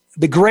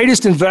 the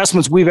greatest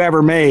investments we've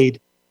ever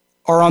made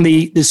are on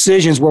the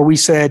decisions where we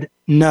said,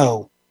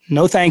 no,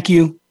 thank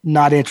you,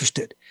 not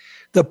interested.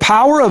 The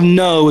power of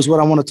no is what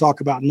I want to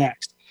talk about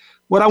next.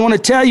 What I want to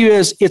tell you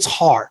is it's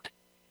hard.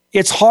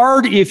 It's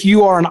hard if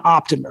you are an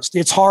optimist.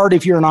 It's hard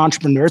if you're an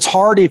entrepreneur. It's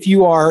hard if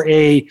you are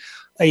a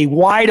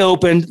wide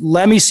open,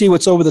 let me see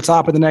what's over the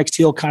top of the next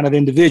hill kind of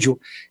individual.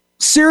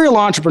 Serial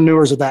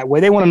entrepreneurs are that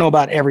way. They want to know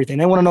about everything.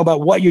 They want to know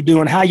about what you're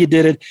doing, how you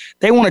did it.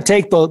 They want to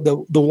take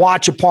the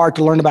watch apart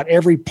to learn about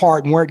every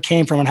part and where it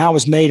came from and how it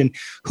was made and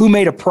who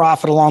made a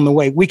profit along the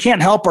way. We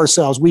can't help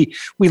ourselves. We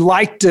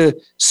like to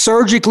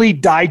surgically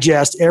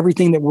digest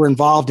everything that we're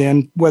involved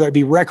in, whether it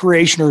be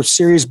recreation or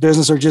serious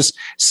business or just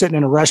sitting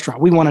in a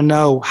restaurant. We want to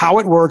know how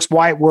it works,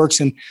 why it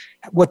works, and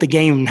what the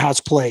game and how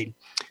it's played.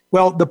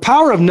 Well, the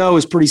power of no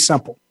is pretty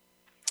simple.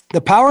 The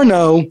power of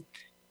no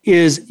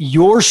is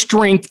your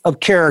strength of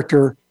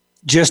character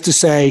just to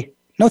say,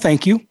 no,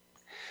 thank you.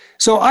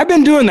 So I've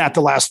been doing that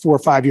the last 4 or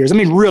 5 years. I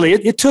mean, really,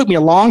 it took me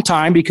a long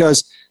time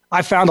because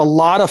I found a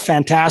lot of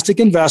fantastic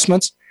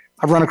investments.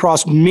 I've run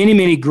across many,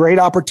 many great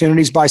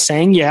opportunities by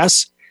saying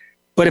yes.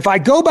 But if I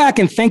go back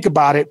and think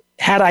about it,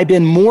 had I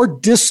been more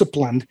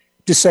disciplined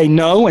to say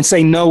no and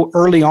say no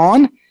early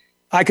on,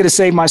 I could have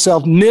saved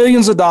myself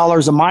millions of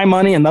dollars of my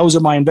money and those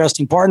of my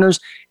investing partners.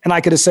 And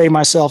I could have saved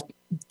myself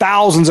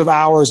thousands of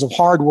hours of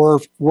hard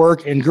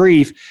work and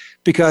grief,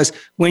 because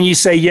when you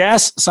say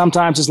yes,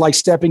 sometimes it's like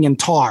stepping in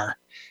tar.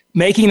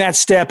 Making that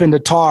step into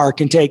tar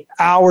can take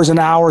hours and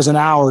hours and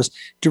hours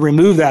to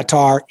remove that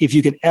tar if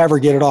you can ever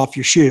get it off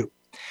your shoe.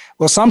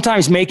 Well,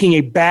 sometimes making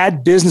a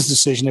bad business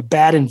decision, a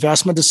bad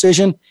investment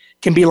decision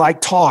can be like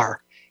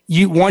tar.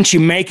 Once you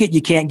make it,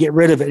 you can't get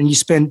rid of it. And you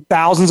spend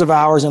thousands of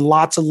hours and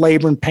lots of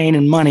labor and pain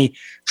and money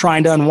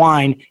trying to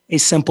unwind a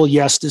simple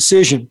yes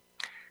decision.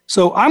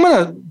 So I'm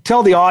going to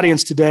tell the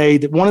audience today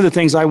that one of the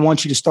things I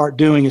want you to start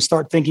doing is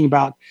start thinking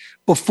about,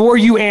 before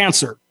you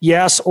answer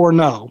yes or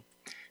no,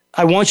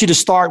 I want you to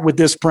start with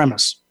this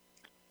premise.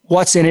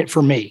 What's in it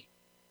for me?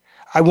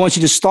 I want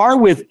you to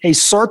start with a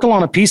circle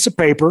on a piece of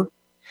paper,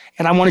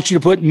 and I want you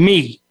to put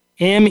me,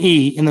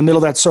 M-E, in the middle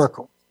of that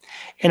circle.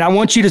 And I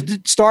want you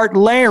to start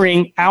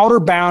layering outer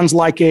bounds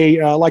like a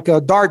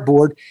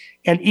dartboard,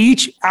 and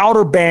each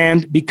outer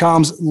band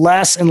becomes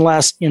less and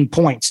less in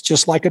points,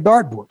 just like a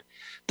dartboard.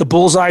 The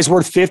bullseye's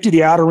worth 50,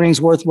 the outer ring's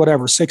worth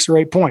whatever, 6 or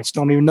 8 points.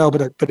 Don't even know,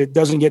 but it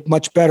doesn't get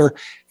much better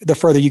the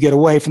further you get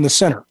away from the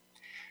center.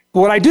 But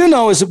what I do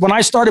know is that when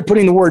I started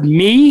putting the word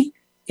me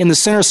in the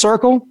center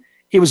circle,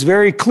 it was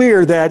very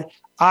clear that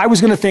I was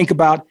going to think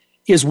about,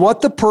 is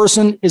what the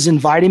person is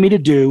inviting me to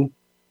do,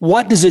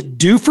 what does it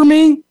do for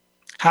me?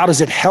 How does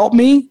it help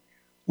me?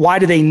 Why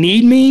do they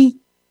need me?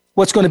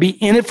 What's going to be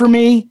in it for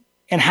me?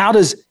 And how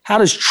does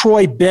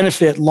Troy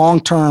benefit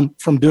long-term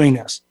from doing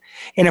this?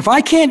 And if I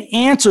can't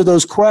answer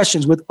those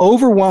questions with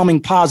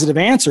overwhelming positive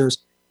answers,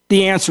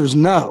 the answer is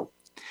no.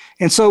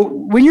 And so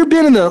when you've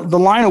been in the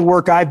line of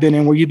work I've been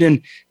in, where you've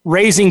been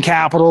raising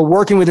capital,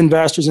 working with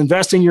investors,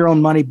 investing your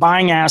own money,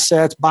 buying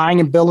assets,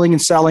 buying and building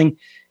and selling,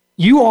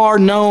 you are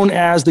known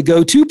as the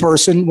go-to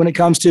person when it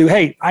comes to,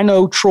 hey, I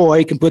know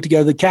Troy can put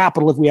together the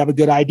capital if we have a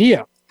good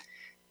idea.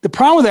 The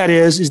problem with that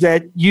is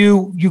that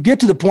you get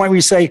to the point where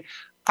you say,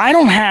 I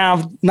don't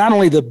have not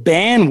only the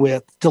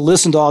bandwidth to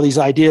listen to all these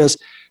ideas,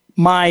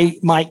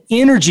 my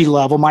energy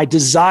level, my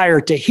desire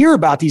to hear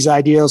about these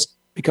ideas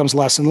becomes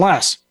less and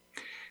less.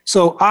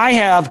 So I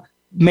have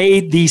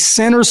made the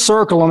center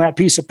circle on that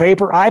piece of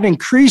paper. I've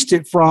increased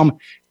it from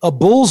a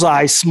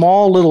bullseye,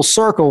 small little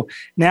circle.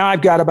 Now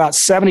I've got about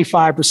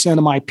 75%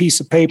 of my piece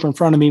of paper in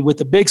front of me with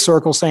the big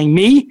circle saying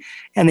me,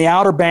 and the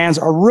outer bands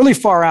are really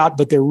far out,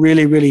 but they're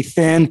really, really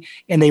thin,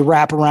 and they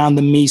wrap around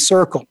the me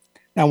circle.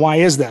 Now, why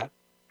is that?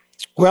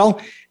 Well,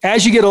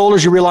 as you get older,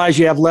 you realize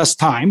you have less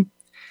time.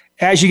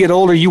 As you get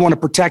older, you want to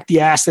protect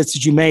the assets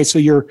that you made. So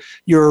you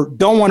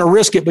don't want to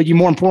risk it, but you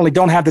more importantly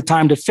don't have the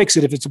time to fix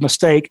it if it's a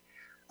mistake.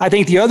 I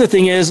think the other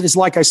thing is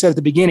like I said at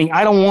the beginning,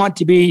 I don't want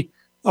to be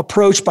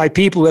approached by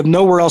people who have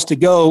nowhere else to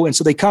go. And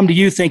so they come to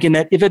you thinking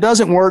that if it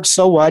doesn't work,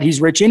 so what?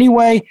 He's rich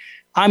anyway.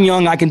 I'm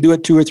young. I can do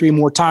it 2 or 3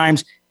 more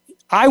times.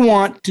 I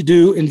want to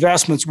do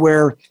investments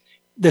where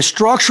the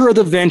structure of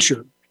the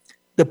venture,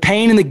 the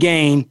pain and the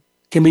gain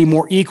can be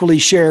more equally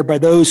shared by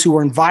those who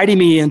are inviting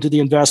me into the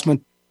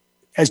investment,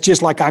 as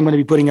just like I'm going to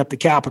be putting up the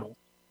capital.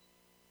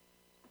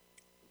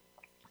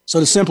 So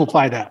to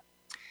simplify that,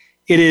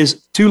 It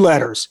is 2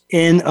 letters,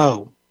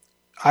 NO.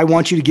 I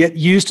want you to get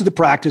used to the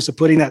practice of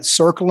putting that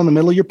circle in the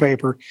middle of your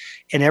paper.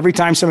 And every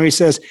time somebody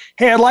says,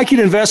 hey, I'd like you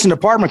to invest in an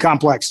apartment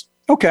complex.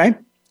 Okay,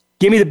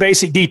 give me the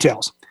basic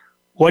details.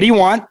 What do you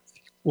want?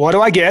 What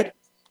do I get?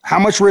 How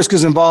much risk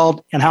is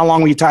involved? And how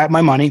long will you tie up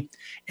my money?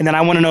 And then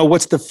I want to know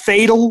what's the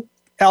fatal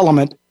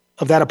element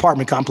of that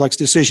apartment complex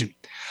decision.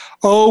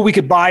 Oh, we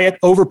could buy it,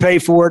 overpay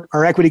for it.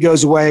 Our equity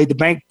goes away. The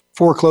bank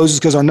forecloses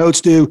because our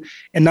notes do.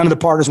 And none of the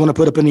partners want to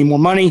put up any more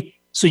money.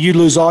 So you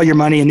lose all your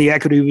money and the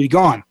equity will be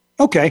gone.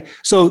 Okay,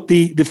 so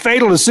the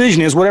fatal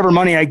decision is whatever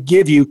money I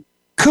give you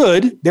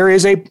there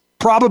is a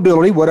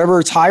probability, whatever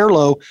it's high or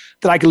low,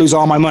 that I could lose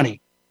all my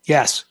money.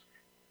 Yes,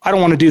 I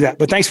don't want to do that,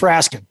 but thanks for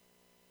asking.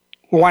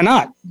 Well, why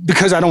not?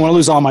 Because I don't want to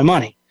lose all my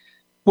money.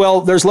 Well,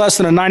 there's less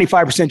than a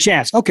 95%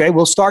 chance. Okay,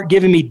 well, start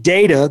giving me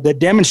data that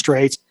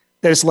demonstrates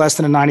that it's less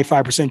than a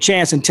 95%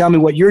 chance and tell me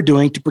what you're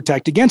doing to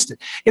protect against it.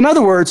 In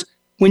other words,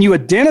 when you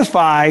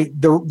identify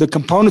the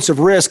components of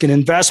risk in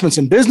investments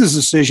and business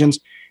decisions,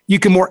 you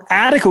can more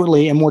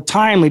adequately and more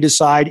timely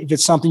decide if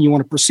it's something you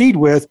want to proceed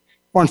with,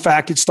 or in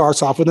fact, it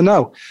starts off with a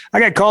no. I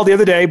got called the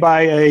other day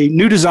by a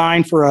new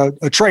design for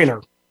a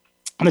trailer.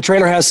 And the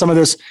trailer has some of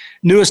this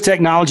newest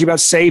technology about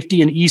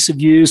safety and ease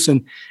of use.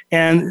 And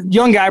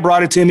young guy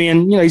brought it to me,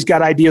 and he's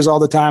got ideas all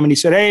the time. And he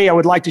said, hey, I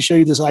would like to show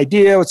you this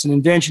idea. It's an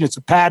invention. It's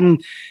a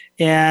patent.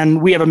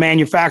 And we have a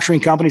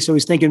manufacturing company. So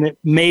he's thinking that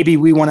maybe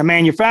we want to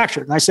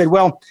manufacture it. And I said,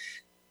 well,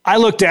 I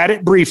looked at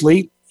it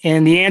briefly.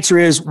 And the answer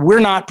is we're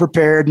not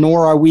prepared,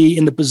 nor are we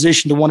in the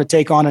position to want to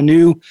take on a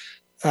new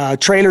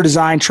trailer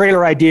design,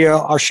 trailer idea.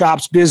 Our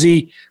shop's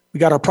busy. We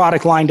got our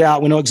product lined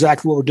out. We know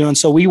exactly what we're doing.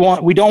 So we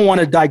don't want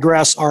to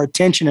digress our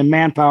attention and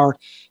manpower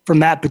from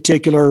that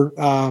particular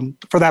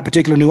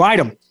new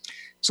item.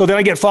 So then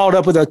I get followed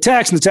up with a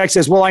text, and the text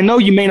says, well, I know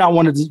you may not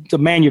want to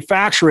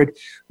manufacture it.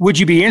 Would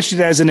you be interested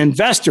as an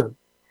investor?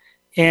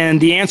 And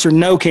the answer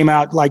no came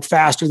out like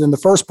faster than the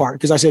first part,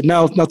 because I said,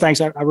 no, thanks.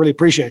 I really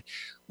appreciate it.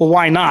 Well,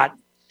 why not?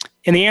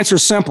 And the answer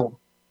is simple.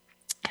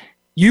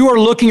 You are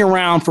looking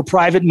around for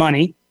private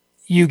money.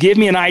 You give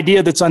me an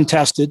idea that's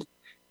untested.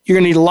 You're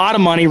going to need a lot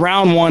of money,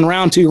 round 1,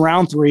 round 2,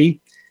 round 3.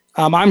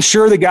 I'm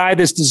sure the guy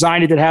that's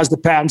designed it, that has the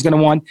patent, is going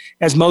to want,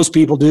 as most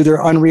people do,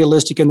 they're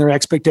unrealistic in their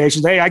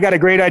expectations. Hey, I got a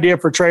great idea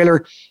for a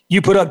trailer.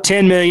 You put up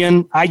 $10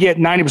 million. I get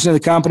 90% of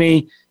the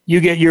company. You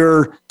get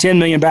your $10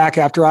 million back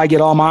after I get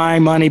all my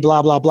money,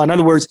 blah, blah, blah. In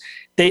other words,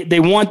 they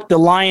want the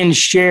lion's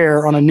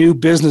share on a new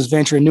business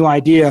venture, a new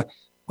idea,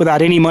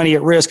 without any money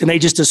at risk. And they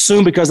just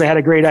assume because they had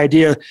a great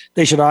idea,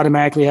 they should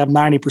automatically have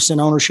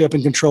 90% ownership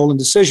and control and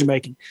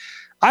decision-making.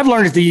 I've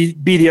learned it to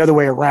be the other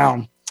way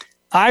around.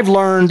 I've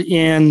learned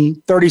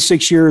in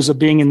 36 years of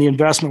being in the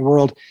investment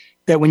world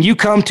that when you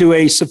come to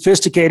a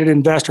sophisticated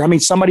investor, I mean,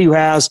 somebody who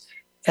has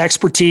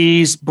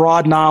expertise,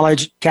 broad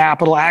knowledge,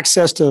 capital,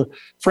 access to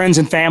friends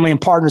and family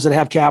and partners that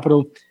have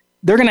capital,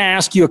 they're going to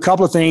ask you a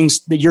couple of things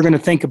that you're going to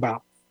think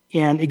about.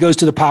 And it goes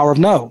to the power of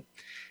no.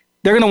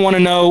 They're going to want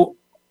to know,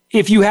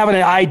 if you have an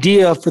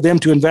idea for them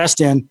to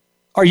invest in,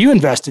 are you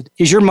invested?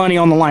 Is your money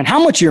on the line?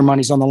 How much of your money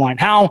is on the line?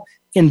 How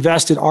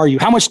invested are you?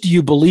 How much do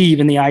you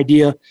believe in the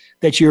idea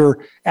that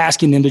you're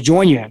asking them to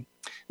join you in?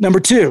 Number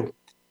 2,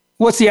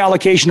 what's the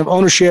allocation of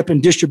ownership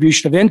and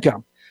distribution of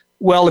income?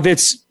 Well, if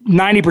it's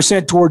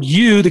 90% toward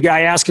you, the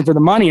guy asking for the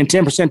money, and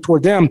 10%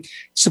 toward them,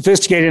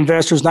 sophisticated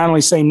investors not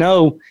only say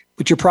no,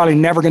 but you're probably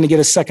never going to get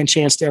a second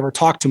chance to ever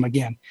talk to them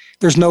again.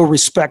 There's no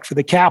respect for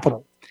the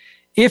capital.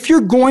 If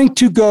you're going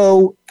to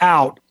go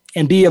out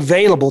and be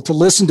available to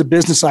listen to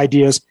business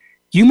ideas,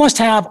 you must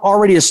have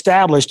already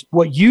established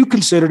what you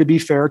consider to be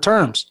fair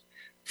terms.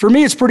 For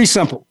me, it's pretty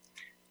simple.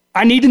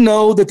 I need to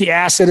know that the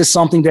asset is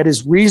something that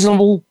is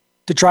reasonable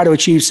to try to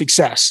achieve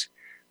success.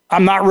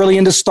 I'm not really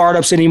into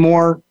startups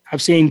anymore.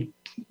 I've seen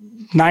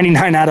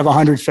 99 out of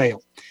 100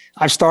 fail.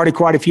 I've started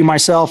quite a few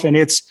myself, and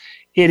it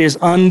is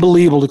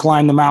unbelievable to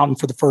climb the mountain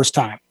for the first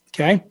time,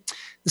 okay?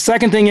 The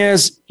second thing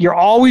is you're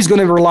always going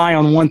to rely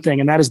on one thing,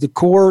 and that is the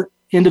core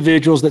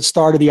individuals that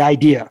started the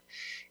idea.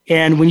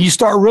 And when you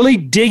start really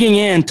digging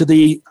into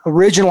the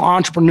original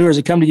entrepreneurs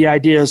that come to the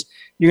ideas,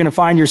 you're going to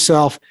find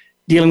yourself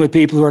dealing with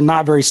people who are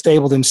not very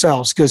stable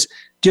themselves, because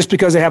just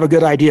because they have a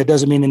good idea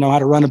doesn't mean they know how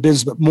to run a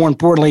business, but more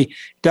importantly,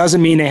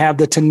 doesn't mean they have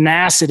the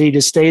tenacity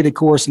to stay the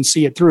course and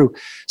see it through.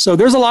 So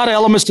there's a lot of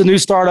elements to new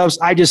startups.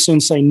 I just soon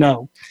say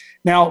no.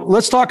 Now,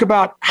 let's talk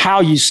about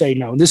how you say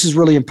no. This is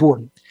really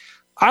important.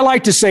 I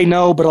like to say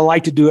no, but I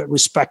like to do it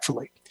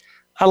respectfully.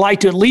 I like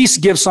to at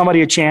least give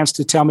somebody a chance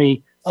to tell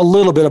me a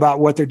little bit about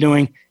what they're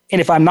doing. And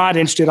if I'm not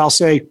interested, I'll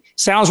say,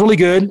 sounds really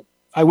good.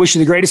 I wish you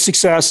the greatest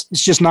success.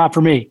 It's just not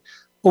for me.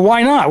 Well,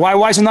 why not?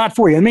 Why is it not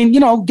for you? I mean,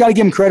 got to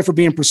give them credit for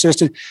being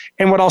persistent.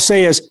 And what I'll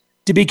say is,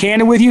 to be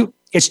candid with you,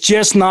 it's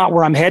just not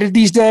where I'm headed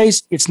these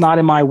days. It's not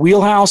in my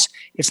wheelhouse.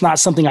 It's not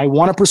something I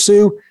want to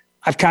pursue.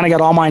 I've kind of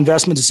got all my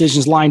investment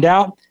decisions lined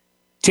out.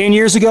 10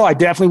 years ago, I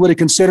definitely would have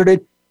considered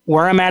it.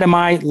 Where I'm at in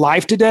my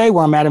life today,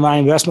 where I'm at in my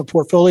investment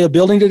portfolio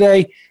building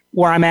today,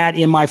 where I'm at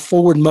in my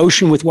forward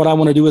motion with what I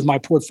want to do with my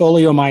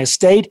portfolio, my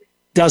estate,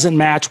 doesn't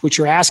match what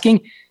you're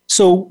asking.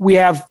 So we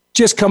have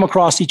just come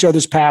across each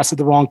other's paths at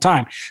the wrong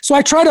time. So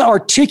I try to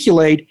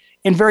articulate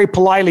and very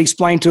politely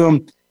explain to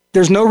them,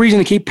 there's no reason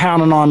to keep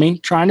pounding on me,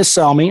 trying to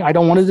sell me. I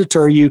don't want to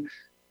deter you,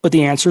 but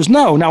the answer is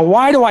no. Now,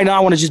 why do I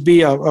not want to just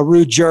be a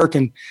rude jerk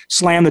and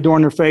slam the door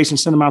in their face and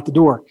send them out the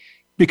door?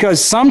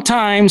 Because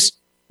sometimes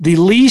the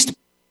least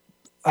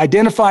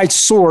identified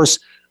source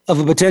of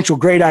a potential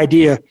great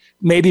idea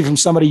may be from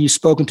somebody you've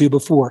spoken to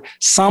before.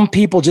 Some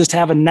people just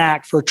have a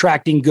knack for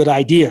attracting good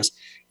ideas.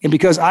 And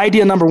because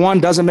idea number one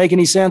doesn't make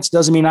any sense,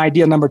 doesn't mean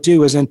idea number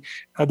two isn't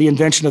the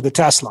invention of the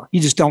Tesla. You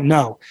just don't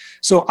know.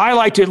 So I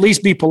like to at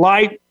least be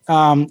polite.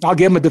 I'll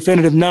give them a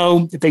definitive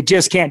no. If they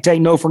just can't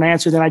take no for an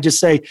answer, then I just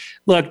say,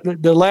 look,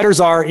 the letters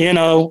are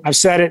N-O. I've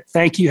said it.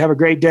 Thank you. Have a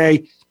great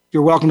day.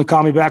 You're welcome to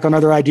call me back on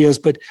other ideas,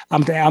 but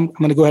I'm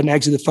going to go ahead and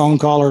exit the phone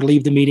call or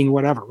leave the meeting or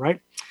whatever,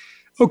 right?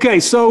 Okay,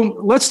 so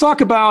let's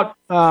talk about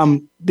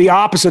the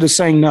opposite of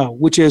saying no,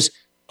 which is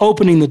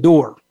opening the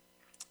door.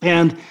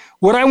 And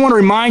what I want to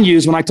remind you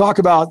is when I talk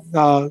about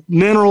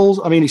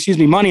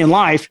money and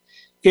life,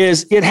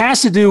 is it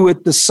has to do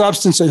with the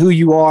substance of who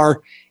you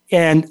are.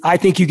 And I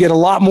think you get a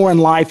lot more in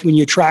life when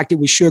you attract it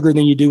with sugar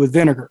than you do with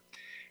vinegar.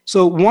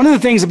 So one of the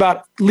things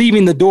about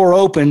leaving the door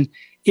open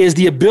is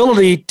the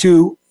ability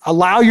to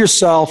allow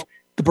yourself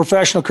the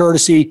professional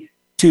courtesy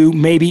to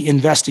maybe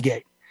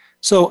investigate.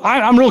 So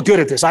I'm real good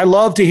at this. I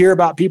love to hear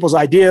about people's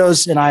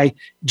ideas, and I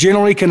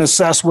generally can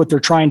assess what they're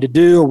trying to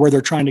do or where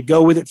they're trying to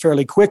go with it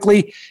fairly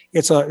quickly.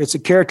 It's a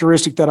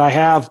characteristic that I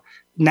have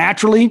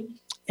naturally.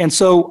 And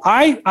so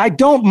I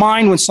don't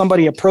mind when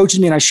somebody approaches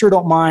me, and I sure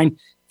don't mind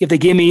if they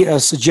give me a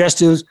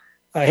suggestive,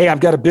 hey,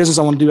 I've got a business,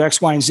 I want to do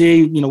X, Y, and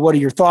Z. What are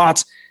your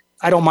thoughts?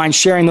 I don't mind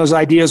sharing those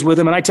ideas with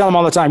them. And I tell them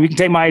all the time, you can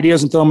take my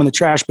ideas and throw them in the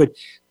trash. But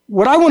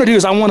what I want to do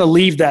is I want to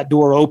leave that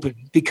door open,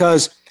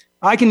 because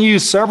I can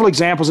use several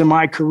examples in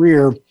my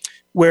career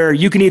where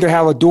you can either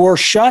have a door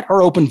shut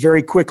or open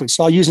very quickly.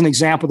 So I'll use an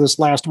example this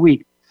last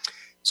week.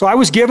 So I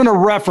was given a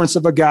reference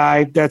of a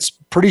guy that's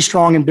pretty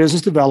strong in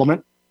business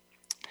development.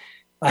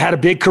 I had a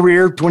big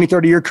career, 20,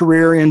 30-year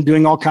career in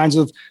doing all kinds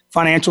of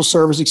financial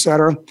service, et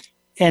cetera.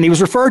 And he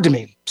was referred to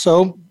me.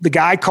 So the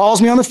guy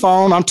calls me on the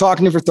phone. I'm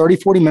talking to him for 30,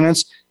 40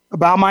 minutes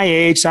about my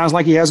age. Sounds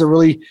like he has a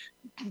really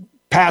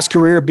past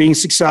career of being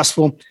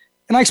successful.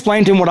 And I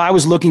explained to him what I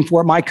was looking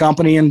for at my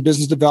company and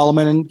business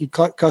development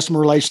and customer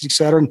relations, et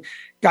cetera. And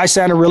guy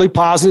sounded really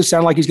positive,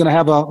 sounded like he's going to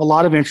have a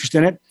lot of interest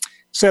in it.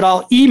 Said,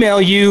 I'll email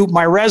you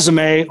my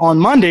resume on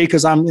Monday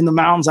because I'm in the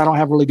mountains. I don't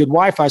have really good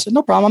Wi-Fi. I said,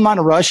 no problem. I'm not in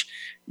a rush.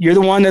 You're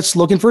the one that's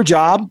looking for a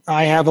job.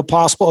 I have a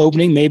possible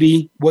opening.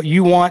 Maybe what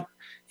you want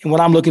and what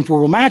I'm looking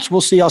for will match.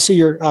 We'll see. I'll see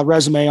your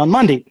resume on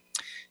Monday.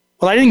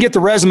 Well, I didn't get the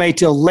resume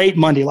till late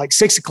Monday, like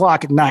 6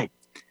 o'clock at night.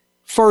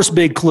 First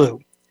big clue.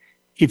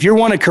 If you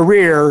want a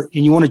career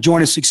and you want to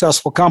join a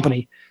successful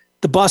company,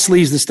 the bus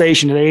leaves the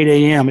station at 8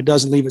 a.m. It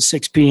doesn't leave at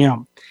 6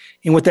 p.m.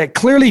 And what that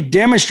clearly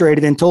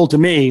demonstrated and told to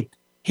me,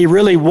 he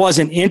really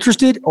wasn't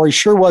interested, or he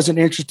sure wasn't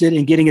interested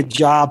in getting a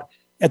job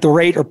at the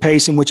rate or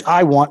pace in which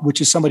I want, which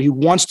is somebody who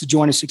wants to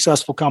join a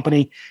successful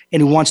company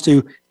and who wants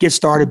to get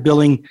started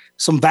building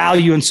some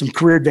value and some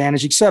career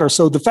advantage, et cetera.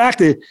 So the fact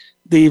that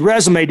the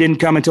resume didn't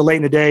come until late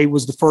in the day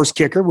was the first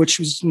kicker, which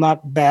was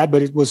not bad,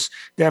 but it was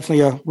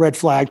definitely a red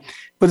flag.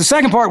 But the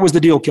second part was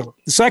the deal killer.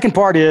 The second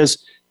part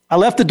is I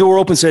left the door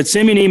open, said,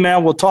 send me an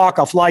email, we'll talk,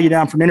 I'll fly you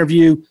down for an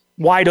interview,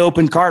 wide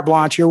open, carte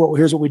blanche,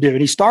 here's what we do.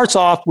 And he starts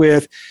off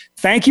with,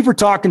 thank you for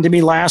talking to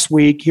me last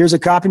week. Here's a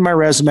copy of my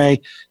resume.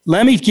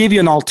 Let me give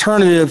you an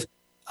alternative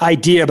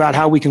idea about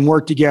how we can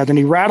work together. And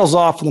he rattles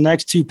off for the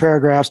next 2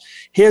 paragraphs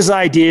his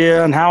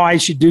idea and how I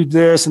should do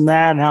this and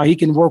that and how he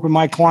can work with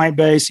my client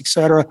base, et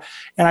cetera.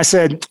 And I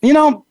said,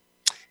 I'm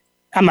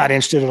not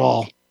interested at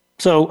all.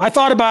 So I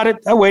thought about it.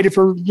 I waited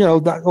for,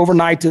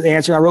 overnight to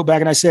answer. I wrote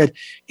back and I said,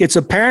 it's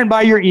apparent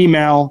by your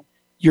email,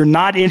 you're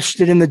not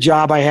interested in the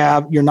job I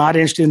have. You're not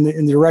interested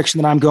in the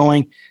direction that I'm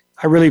going.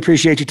 I really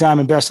appreciate your time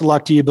and best of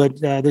luck to you, but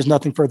there's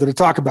nothing further to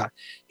talk about.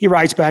 He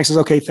writes back, says,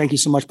 okay, thank you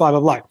so much, blah, blah,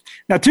 blah.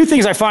 Now, 2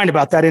 things I find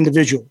about that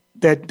individual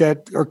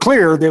that are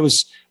clear that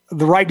was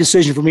the right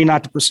decision for me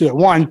not to pursue it.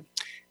 One,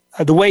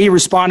 the way he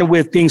responded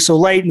with being so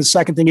late. And the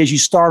second thing is you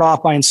start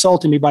off by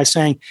insulting me by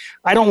saying,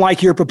 I don't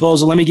like your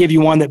proposal. Let me give you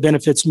one that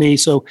benefits me.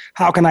 So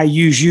how can I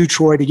use you,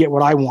 Troy, to get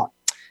what I want?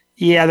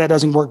 Yeah, that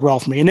doesn't work well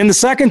for me. And then the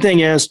second thing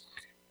is,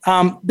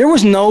 there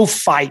was no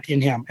fight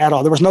in him at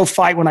all. There was no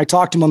fight when I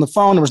talked to him on the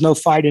phone. There was no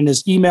fight in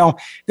his email.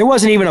 There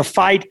wasn't even a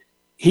fight.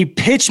 He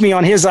pitched me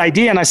on his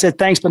idea, and I said,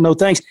 thanks, but no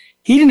thanks.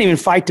 He didn't even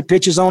fight to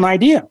pitch his own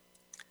idea.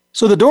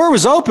 So the door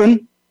was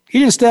open. He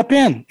didn't step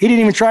in. He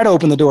didn't even try to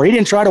open the door. He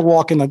didn't try to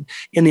walk in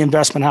the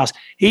investment house.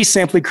 He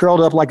simply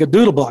curled up like a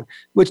doodle bug,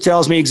 which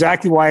tells me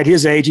exactly why at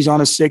his age he's on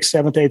his 6th,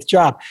 7th, 8th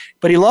job.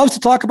 But he loves to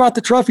talk about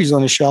the trophies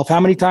on his shelf, how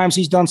many times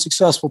he's done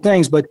successful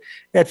things. But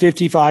at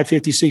 55,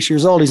 56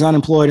 years old, he's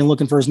unemployed and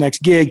looking for his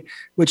next gig,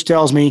 which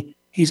tells me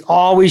he's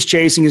always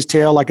chasing his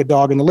tail like a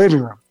dog in the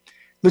living room.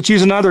 Let's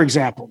use another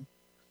example.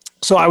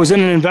 So I was in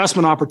an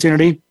investment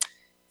opportunity.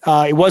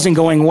 It wasn't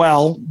going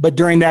well, but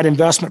during that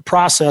investment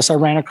process, I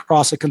ran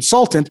across a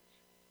consultant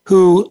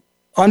who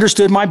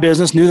understood my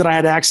business, knew that I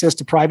had access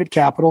to private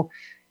capital,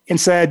 and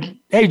said,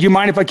 hey, do you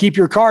mind if I keep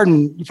your card?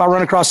 And if I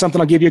run across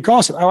something, I'll give you a call.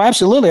 I said, oh,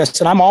 absolutely. I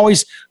said, I'm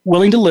always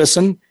willing to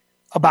listen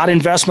about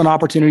investment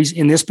opportunities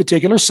in this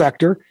particular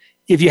sector.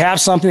 If you have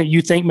something that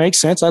you think makes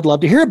sense, I'd love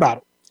to hear about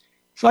it.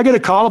 So I get a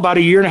call about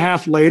a year and a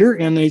half later,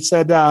 and they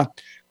said,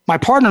 my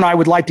partner and I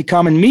would like to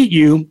come and meet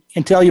you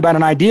and tell you about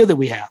an idea that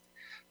we have.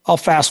 I'll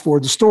fast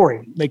forward the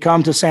story. They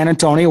come to San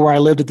Antonio, where I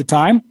lived at the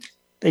time.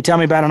 They tell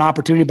me about an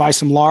opportunity to buy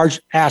some large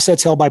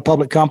assets held by a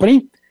public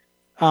company.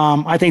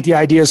 I think the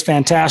idea is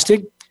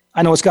fantastic.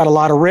 I know it's got a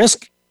lot of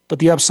risk, but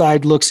the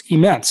upside looks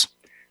immense.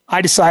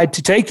 I decide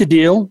to take the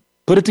deal,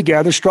 put it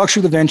together, structure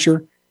the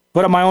venture,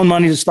 put up my own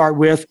money to start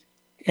with.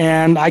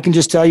 And I can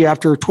just tell you,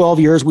 after 12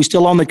 years, we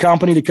still own the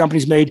company. The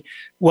company's made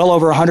well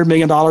over $100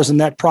 million in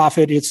net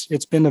profit.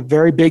 It's been a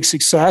very big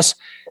success.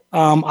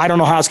 I don't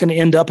know how it's going to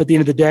end up at the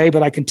end of the day,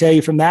 but I can tell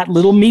you from that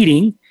little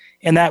meeting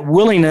and that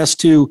willingness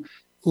to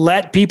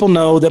let people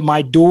know that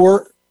my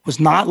door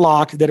was not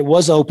locked, that it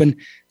was open,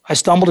 I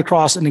stumbled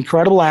across an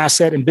incredible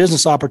asset and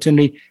business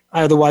opportunity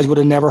I otherwise would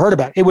have never heard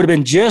about. It would have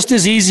been just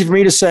as easy for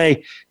me to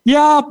say,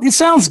 yeah, it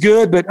sounds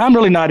good, but I'm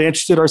really not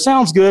interested, or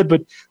sounds good,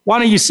 but why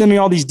don't you send me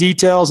all these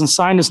details and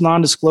sign this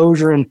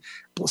non-disclosure and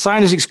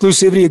sign this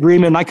exclusivity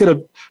agreement? And I could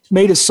have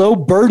made it so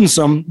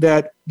burdensome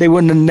that they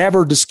wouldn't have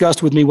never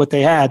discussed with me what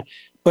they had.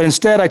 But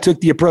instead, I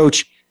took the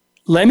approach,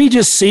 let me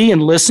just see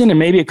and listen, and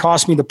maybe it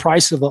costs me the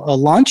price of a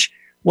lunch,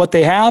 what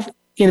they have.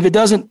 And if it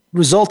doesn't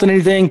result in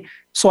anything,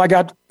 so I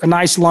got a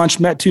nice lunch,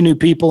 met 2 new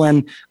people,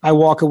 and I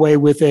walk away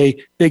with a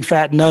big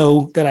fat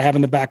no that I have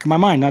in the back of my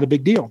mind. Not a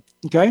big deal,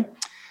 okay?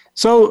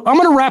 So I'm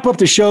going to wrap up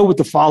the show with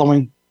the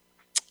following,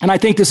 and I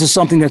think this is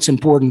something that's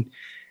important.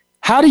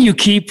 How do you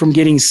keep from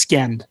getting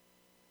skinned?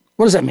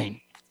 What does that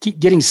mean? Keep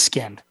getting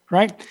skinned,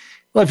 right?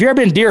 Well, if you've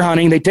ever been deer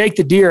hunting, they take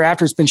the deer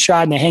after it's been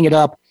shot and they hang it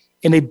up,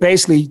 and they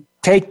basically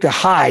take the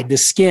hide, the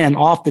skin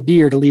off the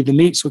deer to leave the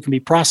meat so it can be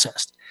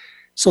processed.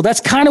 So that's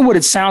kind of what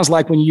it sounds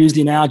like when you use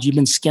the analogy, you've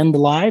been skinned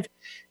alive.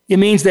 It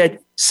means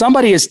that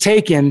somebody has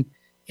taken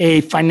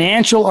a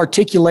financial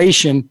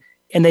articulation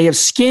and they have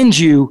skinned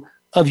you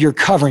of your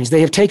coverings.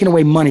 They have taken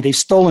away money. They've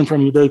stolen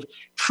from you. They've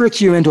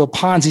tricked you into a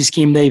Ponzi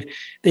scheme.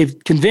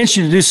 They've convinced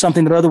you to do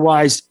something that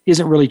otherwise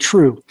isn't really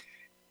true.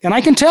 And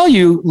I can tell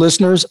you,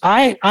 listeners,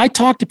 I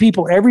talk to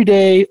people every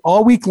day,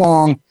 all week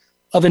long,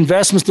 of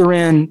investments they're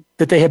in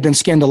that they have been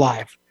skinned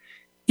alive.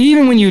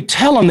 Even when you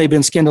tell them they've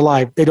been skinned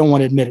alive, they don't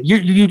want to admit it.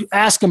 You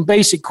ask them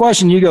basic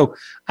question. You go,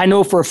 I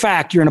know for a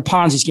fact you're in a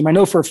Ponzi scheme. I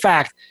know for a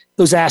fact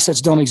those assets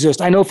don't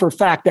exist. I know for a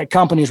fact that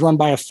company is run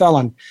by a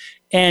felon.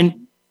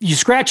 And you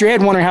scratch your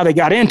head wondering how they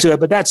got into it,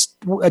 but that's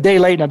a day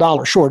late and a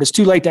dollar short. It's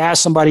too late to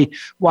ask somebody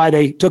why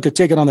they took a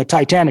ticket on the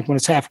Titanic when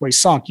it's halfway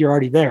sunk. You're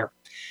already there.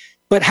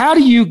 But how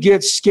do you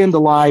get skinned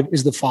alive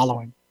is the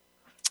following.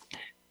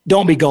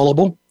 Don't be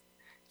gullible.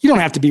 You don't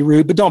have to be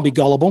rude, but don't be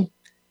gullible.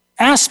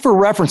 Ask for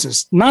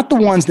references, not the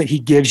ones that he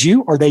gives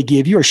you or they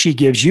give you or she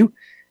gives you.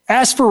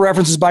 Ask for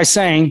references by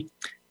saying,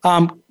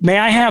 may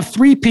I have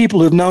 3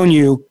 people who've known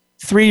you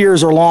 3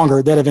 years or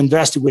longer that have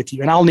invested with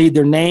you? And I'll need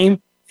their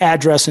name,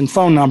 address, and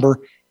phone number,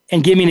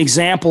 and give me an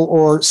example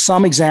or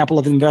some example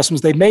of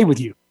investments they've made with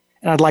you.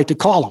 And I'd like to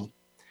call them.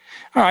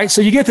 All right,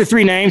 so you get the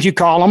 3 names, you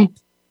call them.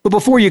 But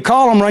before you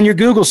call them, run your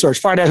Google search,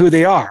 find out who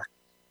they are.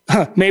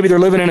 Maybe they're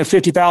living in a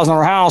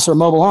 $50,000 house or a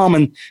mobile home,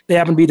 and they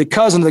happen to be the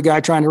cousin of the guy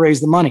trying to raise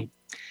the money.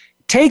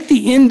 Take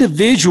the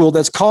individual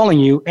that's calling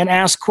you and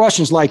ask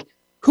questions like,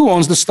 who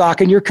owns the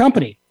stock in your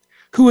company?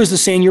 Who is the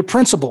senior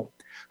principal?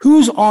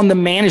 Who's on the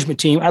management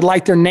team? I'd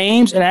like their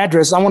names and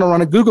addresses. I want to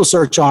run a Google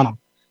search on them.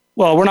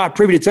 Well, we're not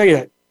privy to tell you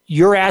that.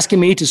 You're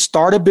asking me to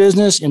start a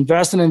business,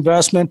 invest in an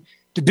investment,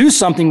 to do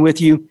something with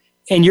you,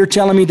 and you're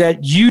telling me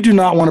that you do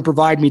not want to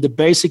provide me the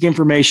basic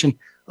information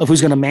of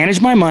who's going to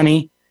manage my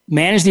money,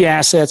 manage the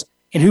assets,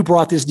 and who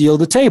brought this deal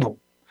to the table.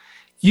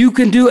 You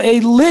can do a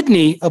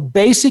litany of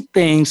basic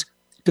things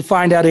to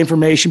find out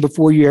information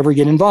before you ever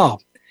get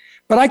involved.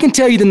 But I can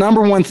tell you the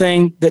number one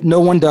thing that no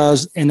one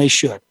does, and they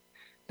should.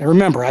 Now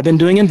remember, I've been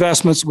doing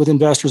investments with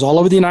investors all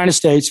over the United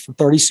States for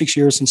 36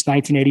 years since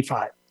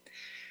 1985.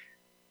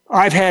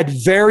 I've had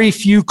very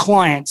few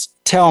clients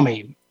tell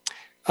me,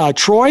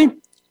 Troy,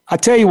 I'll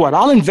tell you what,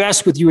 I'll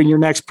invest with you in your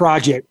next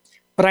project,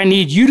 but I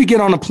need you to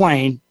get on a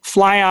plane,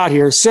 fly out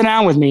here, sit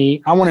down with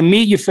me. I want to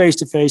meet you face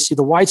to face, see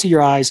the whites of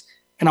your eyes,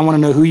 and I want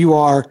to know who you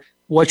are,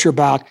 what you're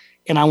about,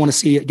 and I want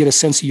to get a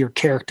sense of your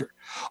character.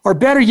 Or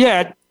better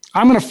yet,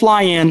 I'm going to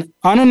fly in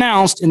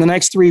unannounced in the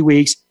next 3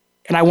 weeks,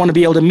 and I want to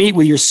be able to meet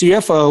with your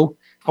CFO.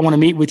 I want to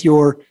meet with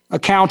your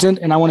accountant,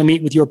 and I want to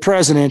meet with your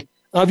president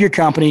of your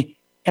company,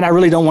 and I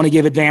really don't want to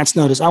give advance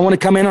notice. I want to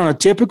come in on a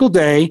typical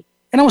day,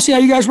 and I want to see how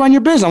you guys run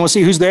your business. I want to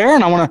see who's there,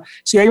 and I want to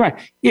see how you run.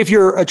 If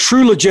you're a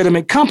true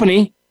legitimate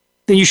company,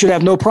 then you should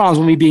have no problems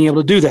with me being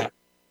able to do that.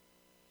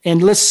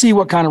 And let's see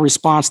what kind of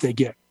response they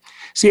get.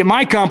 See, at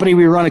my company,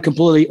 we run a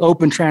completely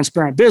open,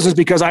 transparent business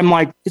because I'm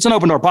like, it's an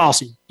open door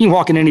policy. You can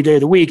walk in any day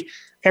of the week.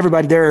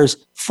 Everybody there is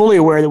fully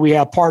aware that we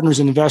have partners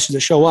and investors that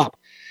show up.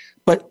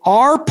 But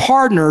our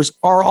partners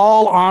are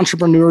all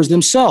entrepreneurs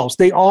themselves.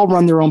 They all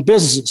run their own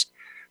businesses.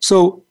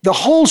 So the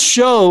whole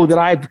show that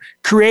I've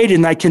created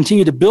and I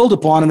continue to build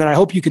upon and that I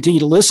hope you continue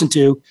to listen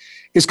to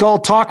is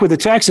called Talk with a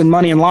Texan,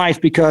 Money and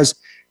Life, because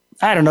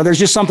I don't know, there's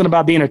just something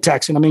about being a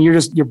Texan. I mean,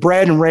 you're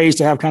bred and raised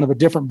to have kind of a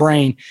different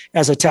brain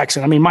as a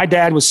Texan. I mean, my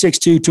dad was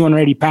 6'2",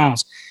 280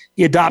 pounds.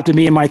 He adopted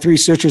me and my 3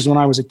 sisters when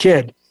I was a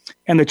kid.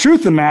 And the truth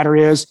of the matter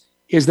is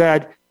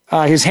that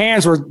his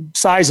hands were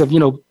size of,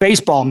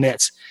 baseball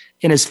mitts,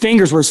 and his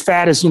fingers were as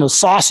fat as,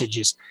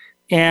 sausages.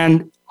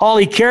 And all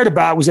he cared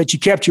about was that you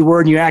kept your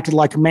word and you acted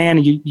like a man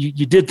and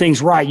you did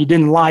things right. You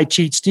didn't lie,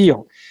 cheat,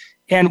 steal.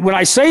 And when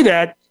I say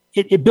that,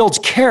 it builds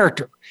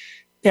character.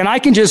 And I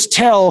can just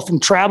tell from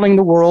traveling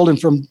the world and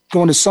from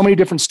going to so many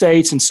different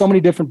states and so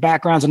many different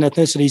backgrounds and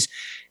ethnicities,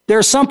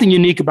 there's something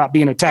unique about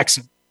being a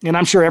Texan. And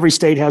I'm sure every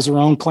state has their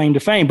own claim to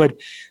fame. But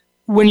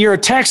when you're a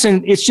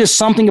Texan, it's just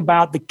something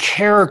about the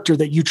character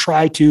that you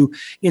try to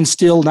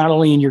instill not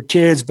only in your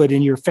kids, but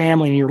in your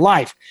family and your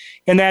life.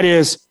 And that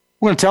is,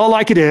 we're going to tell it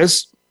like it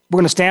is. We're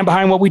going to stand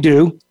behind what we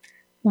do.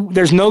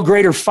 There's no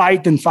greater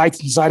fight than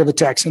fights inside of a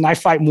Texan. I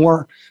fight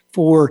more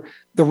for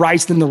the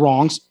rights than the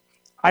wrongs.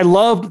 I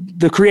love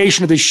the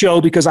creation of this show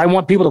because I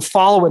want people to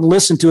follow it and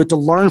listen to it, to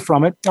learn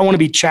from it. I want to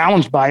be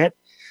challenged by it.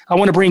 I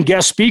want to bring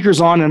guest speakers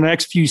on in the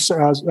next few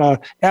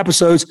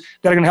episodes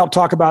that are going to help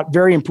talk about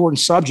very important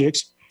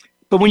subjects.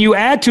 But when you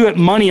add to it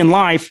money and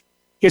life,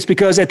 it's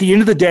because at the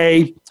end of the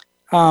day,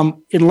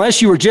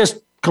 unless you were just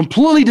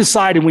completely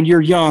decided when you're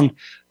young,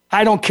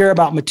 I don't care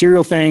about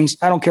material things.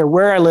 I don't care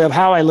where I live,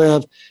 how I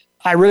live.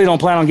 I really don't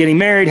plan on getting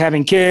married,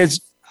 having kids.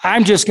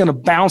 I'm just going to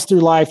bounce through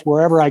life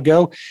wherever I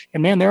go.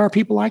 And man, there are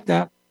people like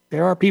that.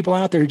 There are people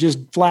out there who just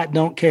flat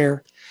don't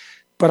care.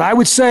 But I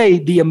would say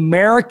the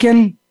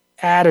American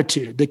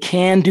attitude, the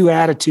can-do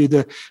attitude,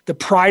 the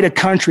pride of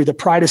country, the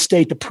pride of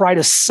state, the pride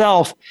of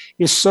self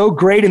is so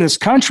great in this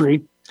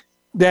country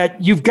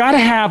that you've got to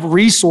have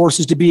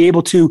resources to be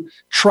able to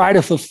try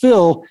to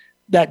fulfill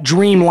that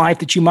dream life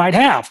that you might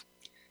have.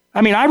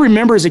 I mean, I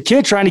remember as a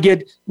kid trying to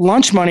get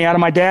lunch money out of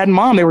my dad and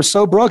mom. They were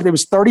so broke. It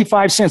was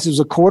 35 cents. It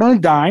was a quarter and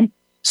a dime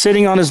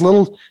sitting on his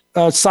little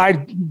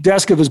side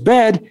desk of his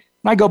bed.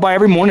 And I'd go by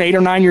every morning, 8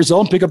 or 9 years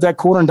old, and pick up that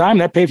quarter and dime.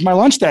 That paid for my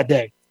lunch that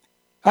day.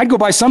 I'd go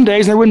by some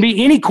days and there wouldn't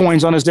be any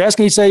coins on his desk.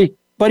 And he'd say,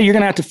 buddy, you're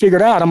going to have to figure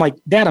it out. I'm like,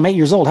 Dad, I'm 8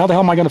 years old. How the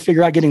hell am I going to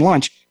figure out getting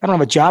lunch? I don't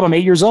have a job. I'm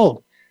 8 years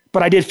old.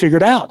 But I did figure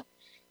it out.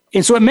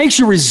 And so it makes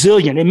you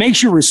resilient. It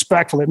makes you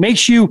respectful. It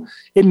makes you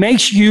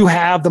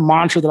have the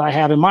mantra that I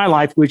have in my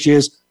life, which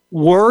is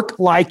work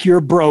like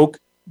you're broke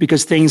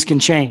because things can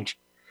change.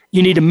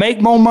 You need to make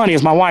more money,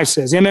 as my wife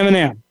says,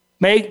 M,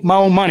 make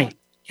more money.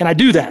 And I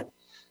do that.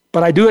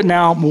 But I do it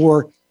now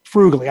more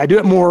frugally. I do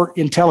it more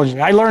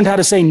intelligently. I learned how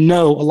to say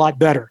no a lot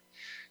better.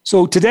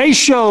 So today's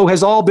show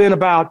has all been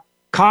about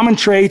common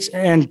traits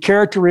and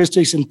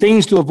characteristics and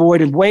things to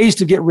avoid and ways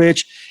to get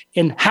rich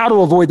and how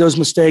to avoid those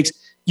mistakes.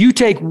 You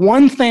take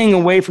one thing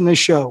away from this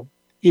show.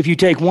 If you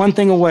take one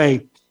thing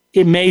away,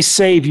 it may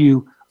save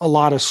you a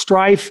lot of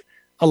strife,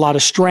 a lot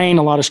of strain,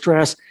 a lot of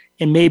stress,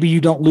 and maybe you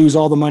don't lose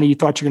all the money you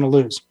thought you're going to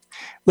lose.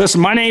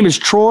 Listen, my name is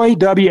Troy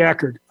W.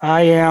 Eckert.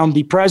 I am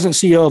the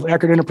president and CEO of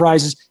Eckert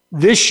Enterprises.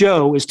 This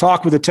show is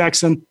Talk with a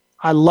Texan.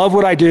 I love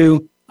what I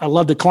do. I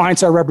love the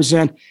clients I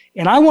represent.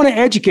 And I want to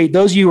educate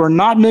those of you who are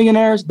not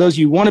millionaires, those of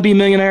you who want to be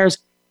millionaires.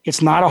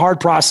 It's not a hard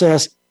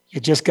process. You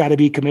just got to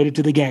be committed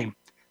to the game.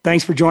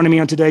 Thanks for joining me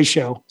on today's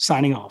show.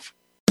 Signing off.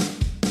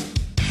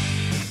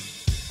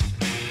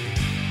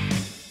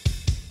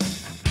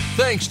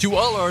 Thanks to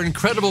all our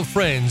incredible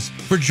friends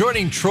for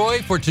joining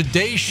Troy for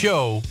today's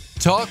show,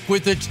 Talk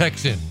with the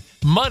Texan,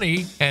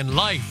 Money and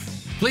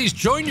Life. Please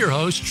join your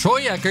host,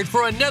 Troy Eckert,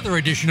 for another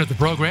edition of the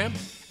program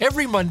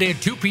every Monday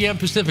at 2 p.m.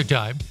 Pacific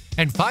Time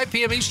and 5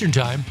 p.m. Eastern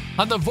Time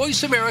on the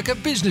Voice America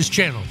Business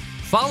Channel.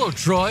 Follow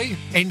Troy,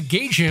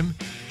 engage him,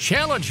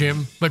 challenge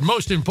him, but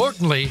most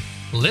importantly,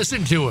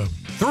 listen to him.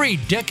 3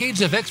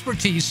 decades of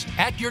expertise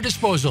at your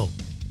disposal.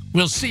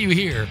 We'll see you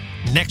here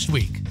next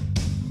week.